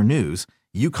interviews or news,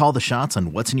 you call the shots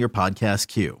on what's in your podcast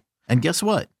queue. And guess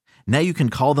what? Now you can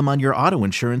call them on your auto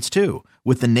insurance too,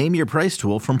 with the Name Your Price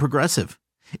tool from Progressive.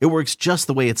 It works just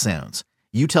the way it sounds.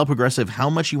 You tell Progressive how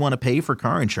much you want to pay for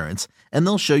car insurance, and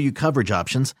they'll show you coverage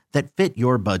options that fit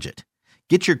your budget.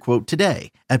 Get your quote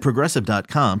today at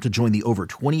Progressive.com to join the over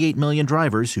 28 million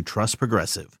drivers who trust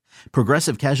Progressive.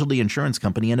 Progressive Casualty Insurance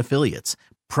Company and Affiliates.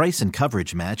 Price and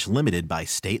coverage match limited by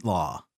state law.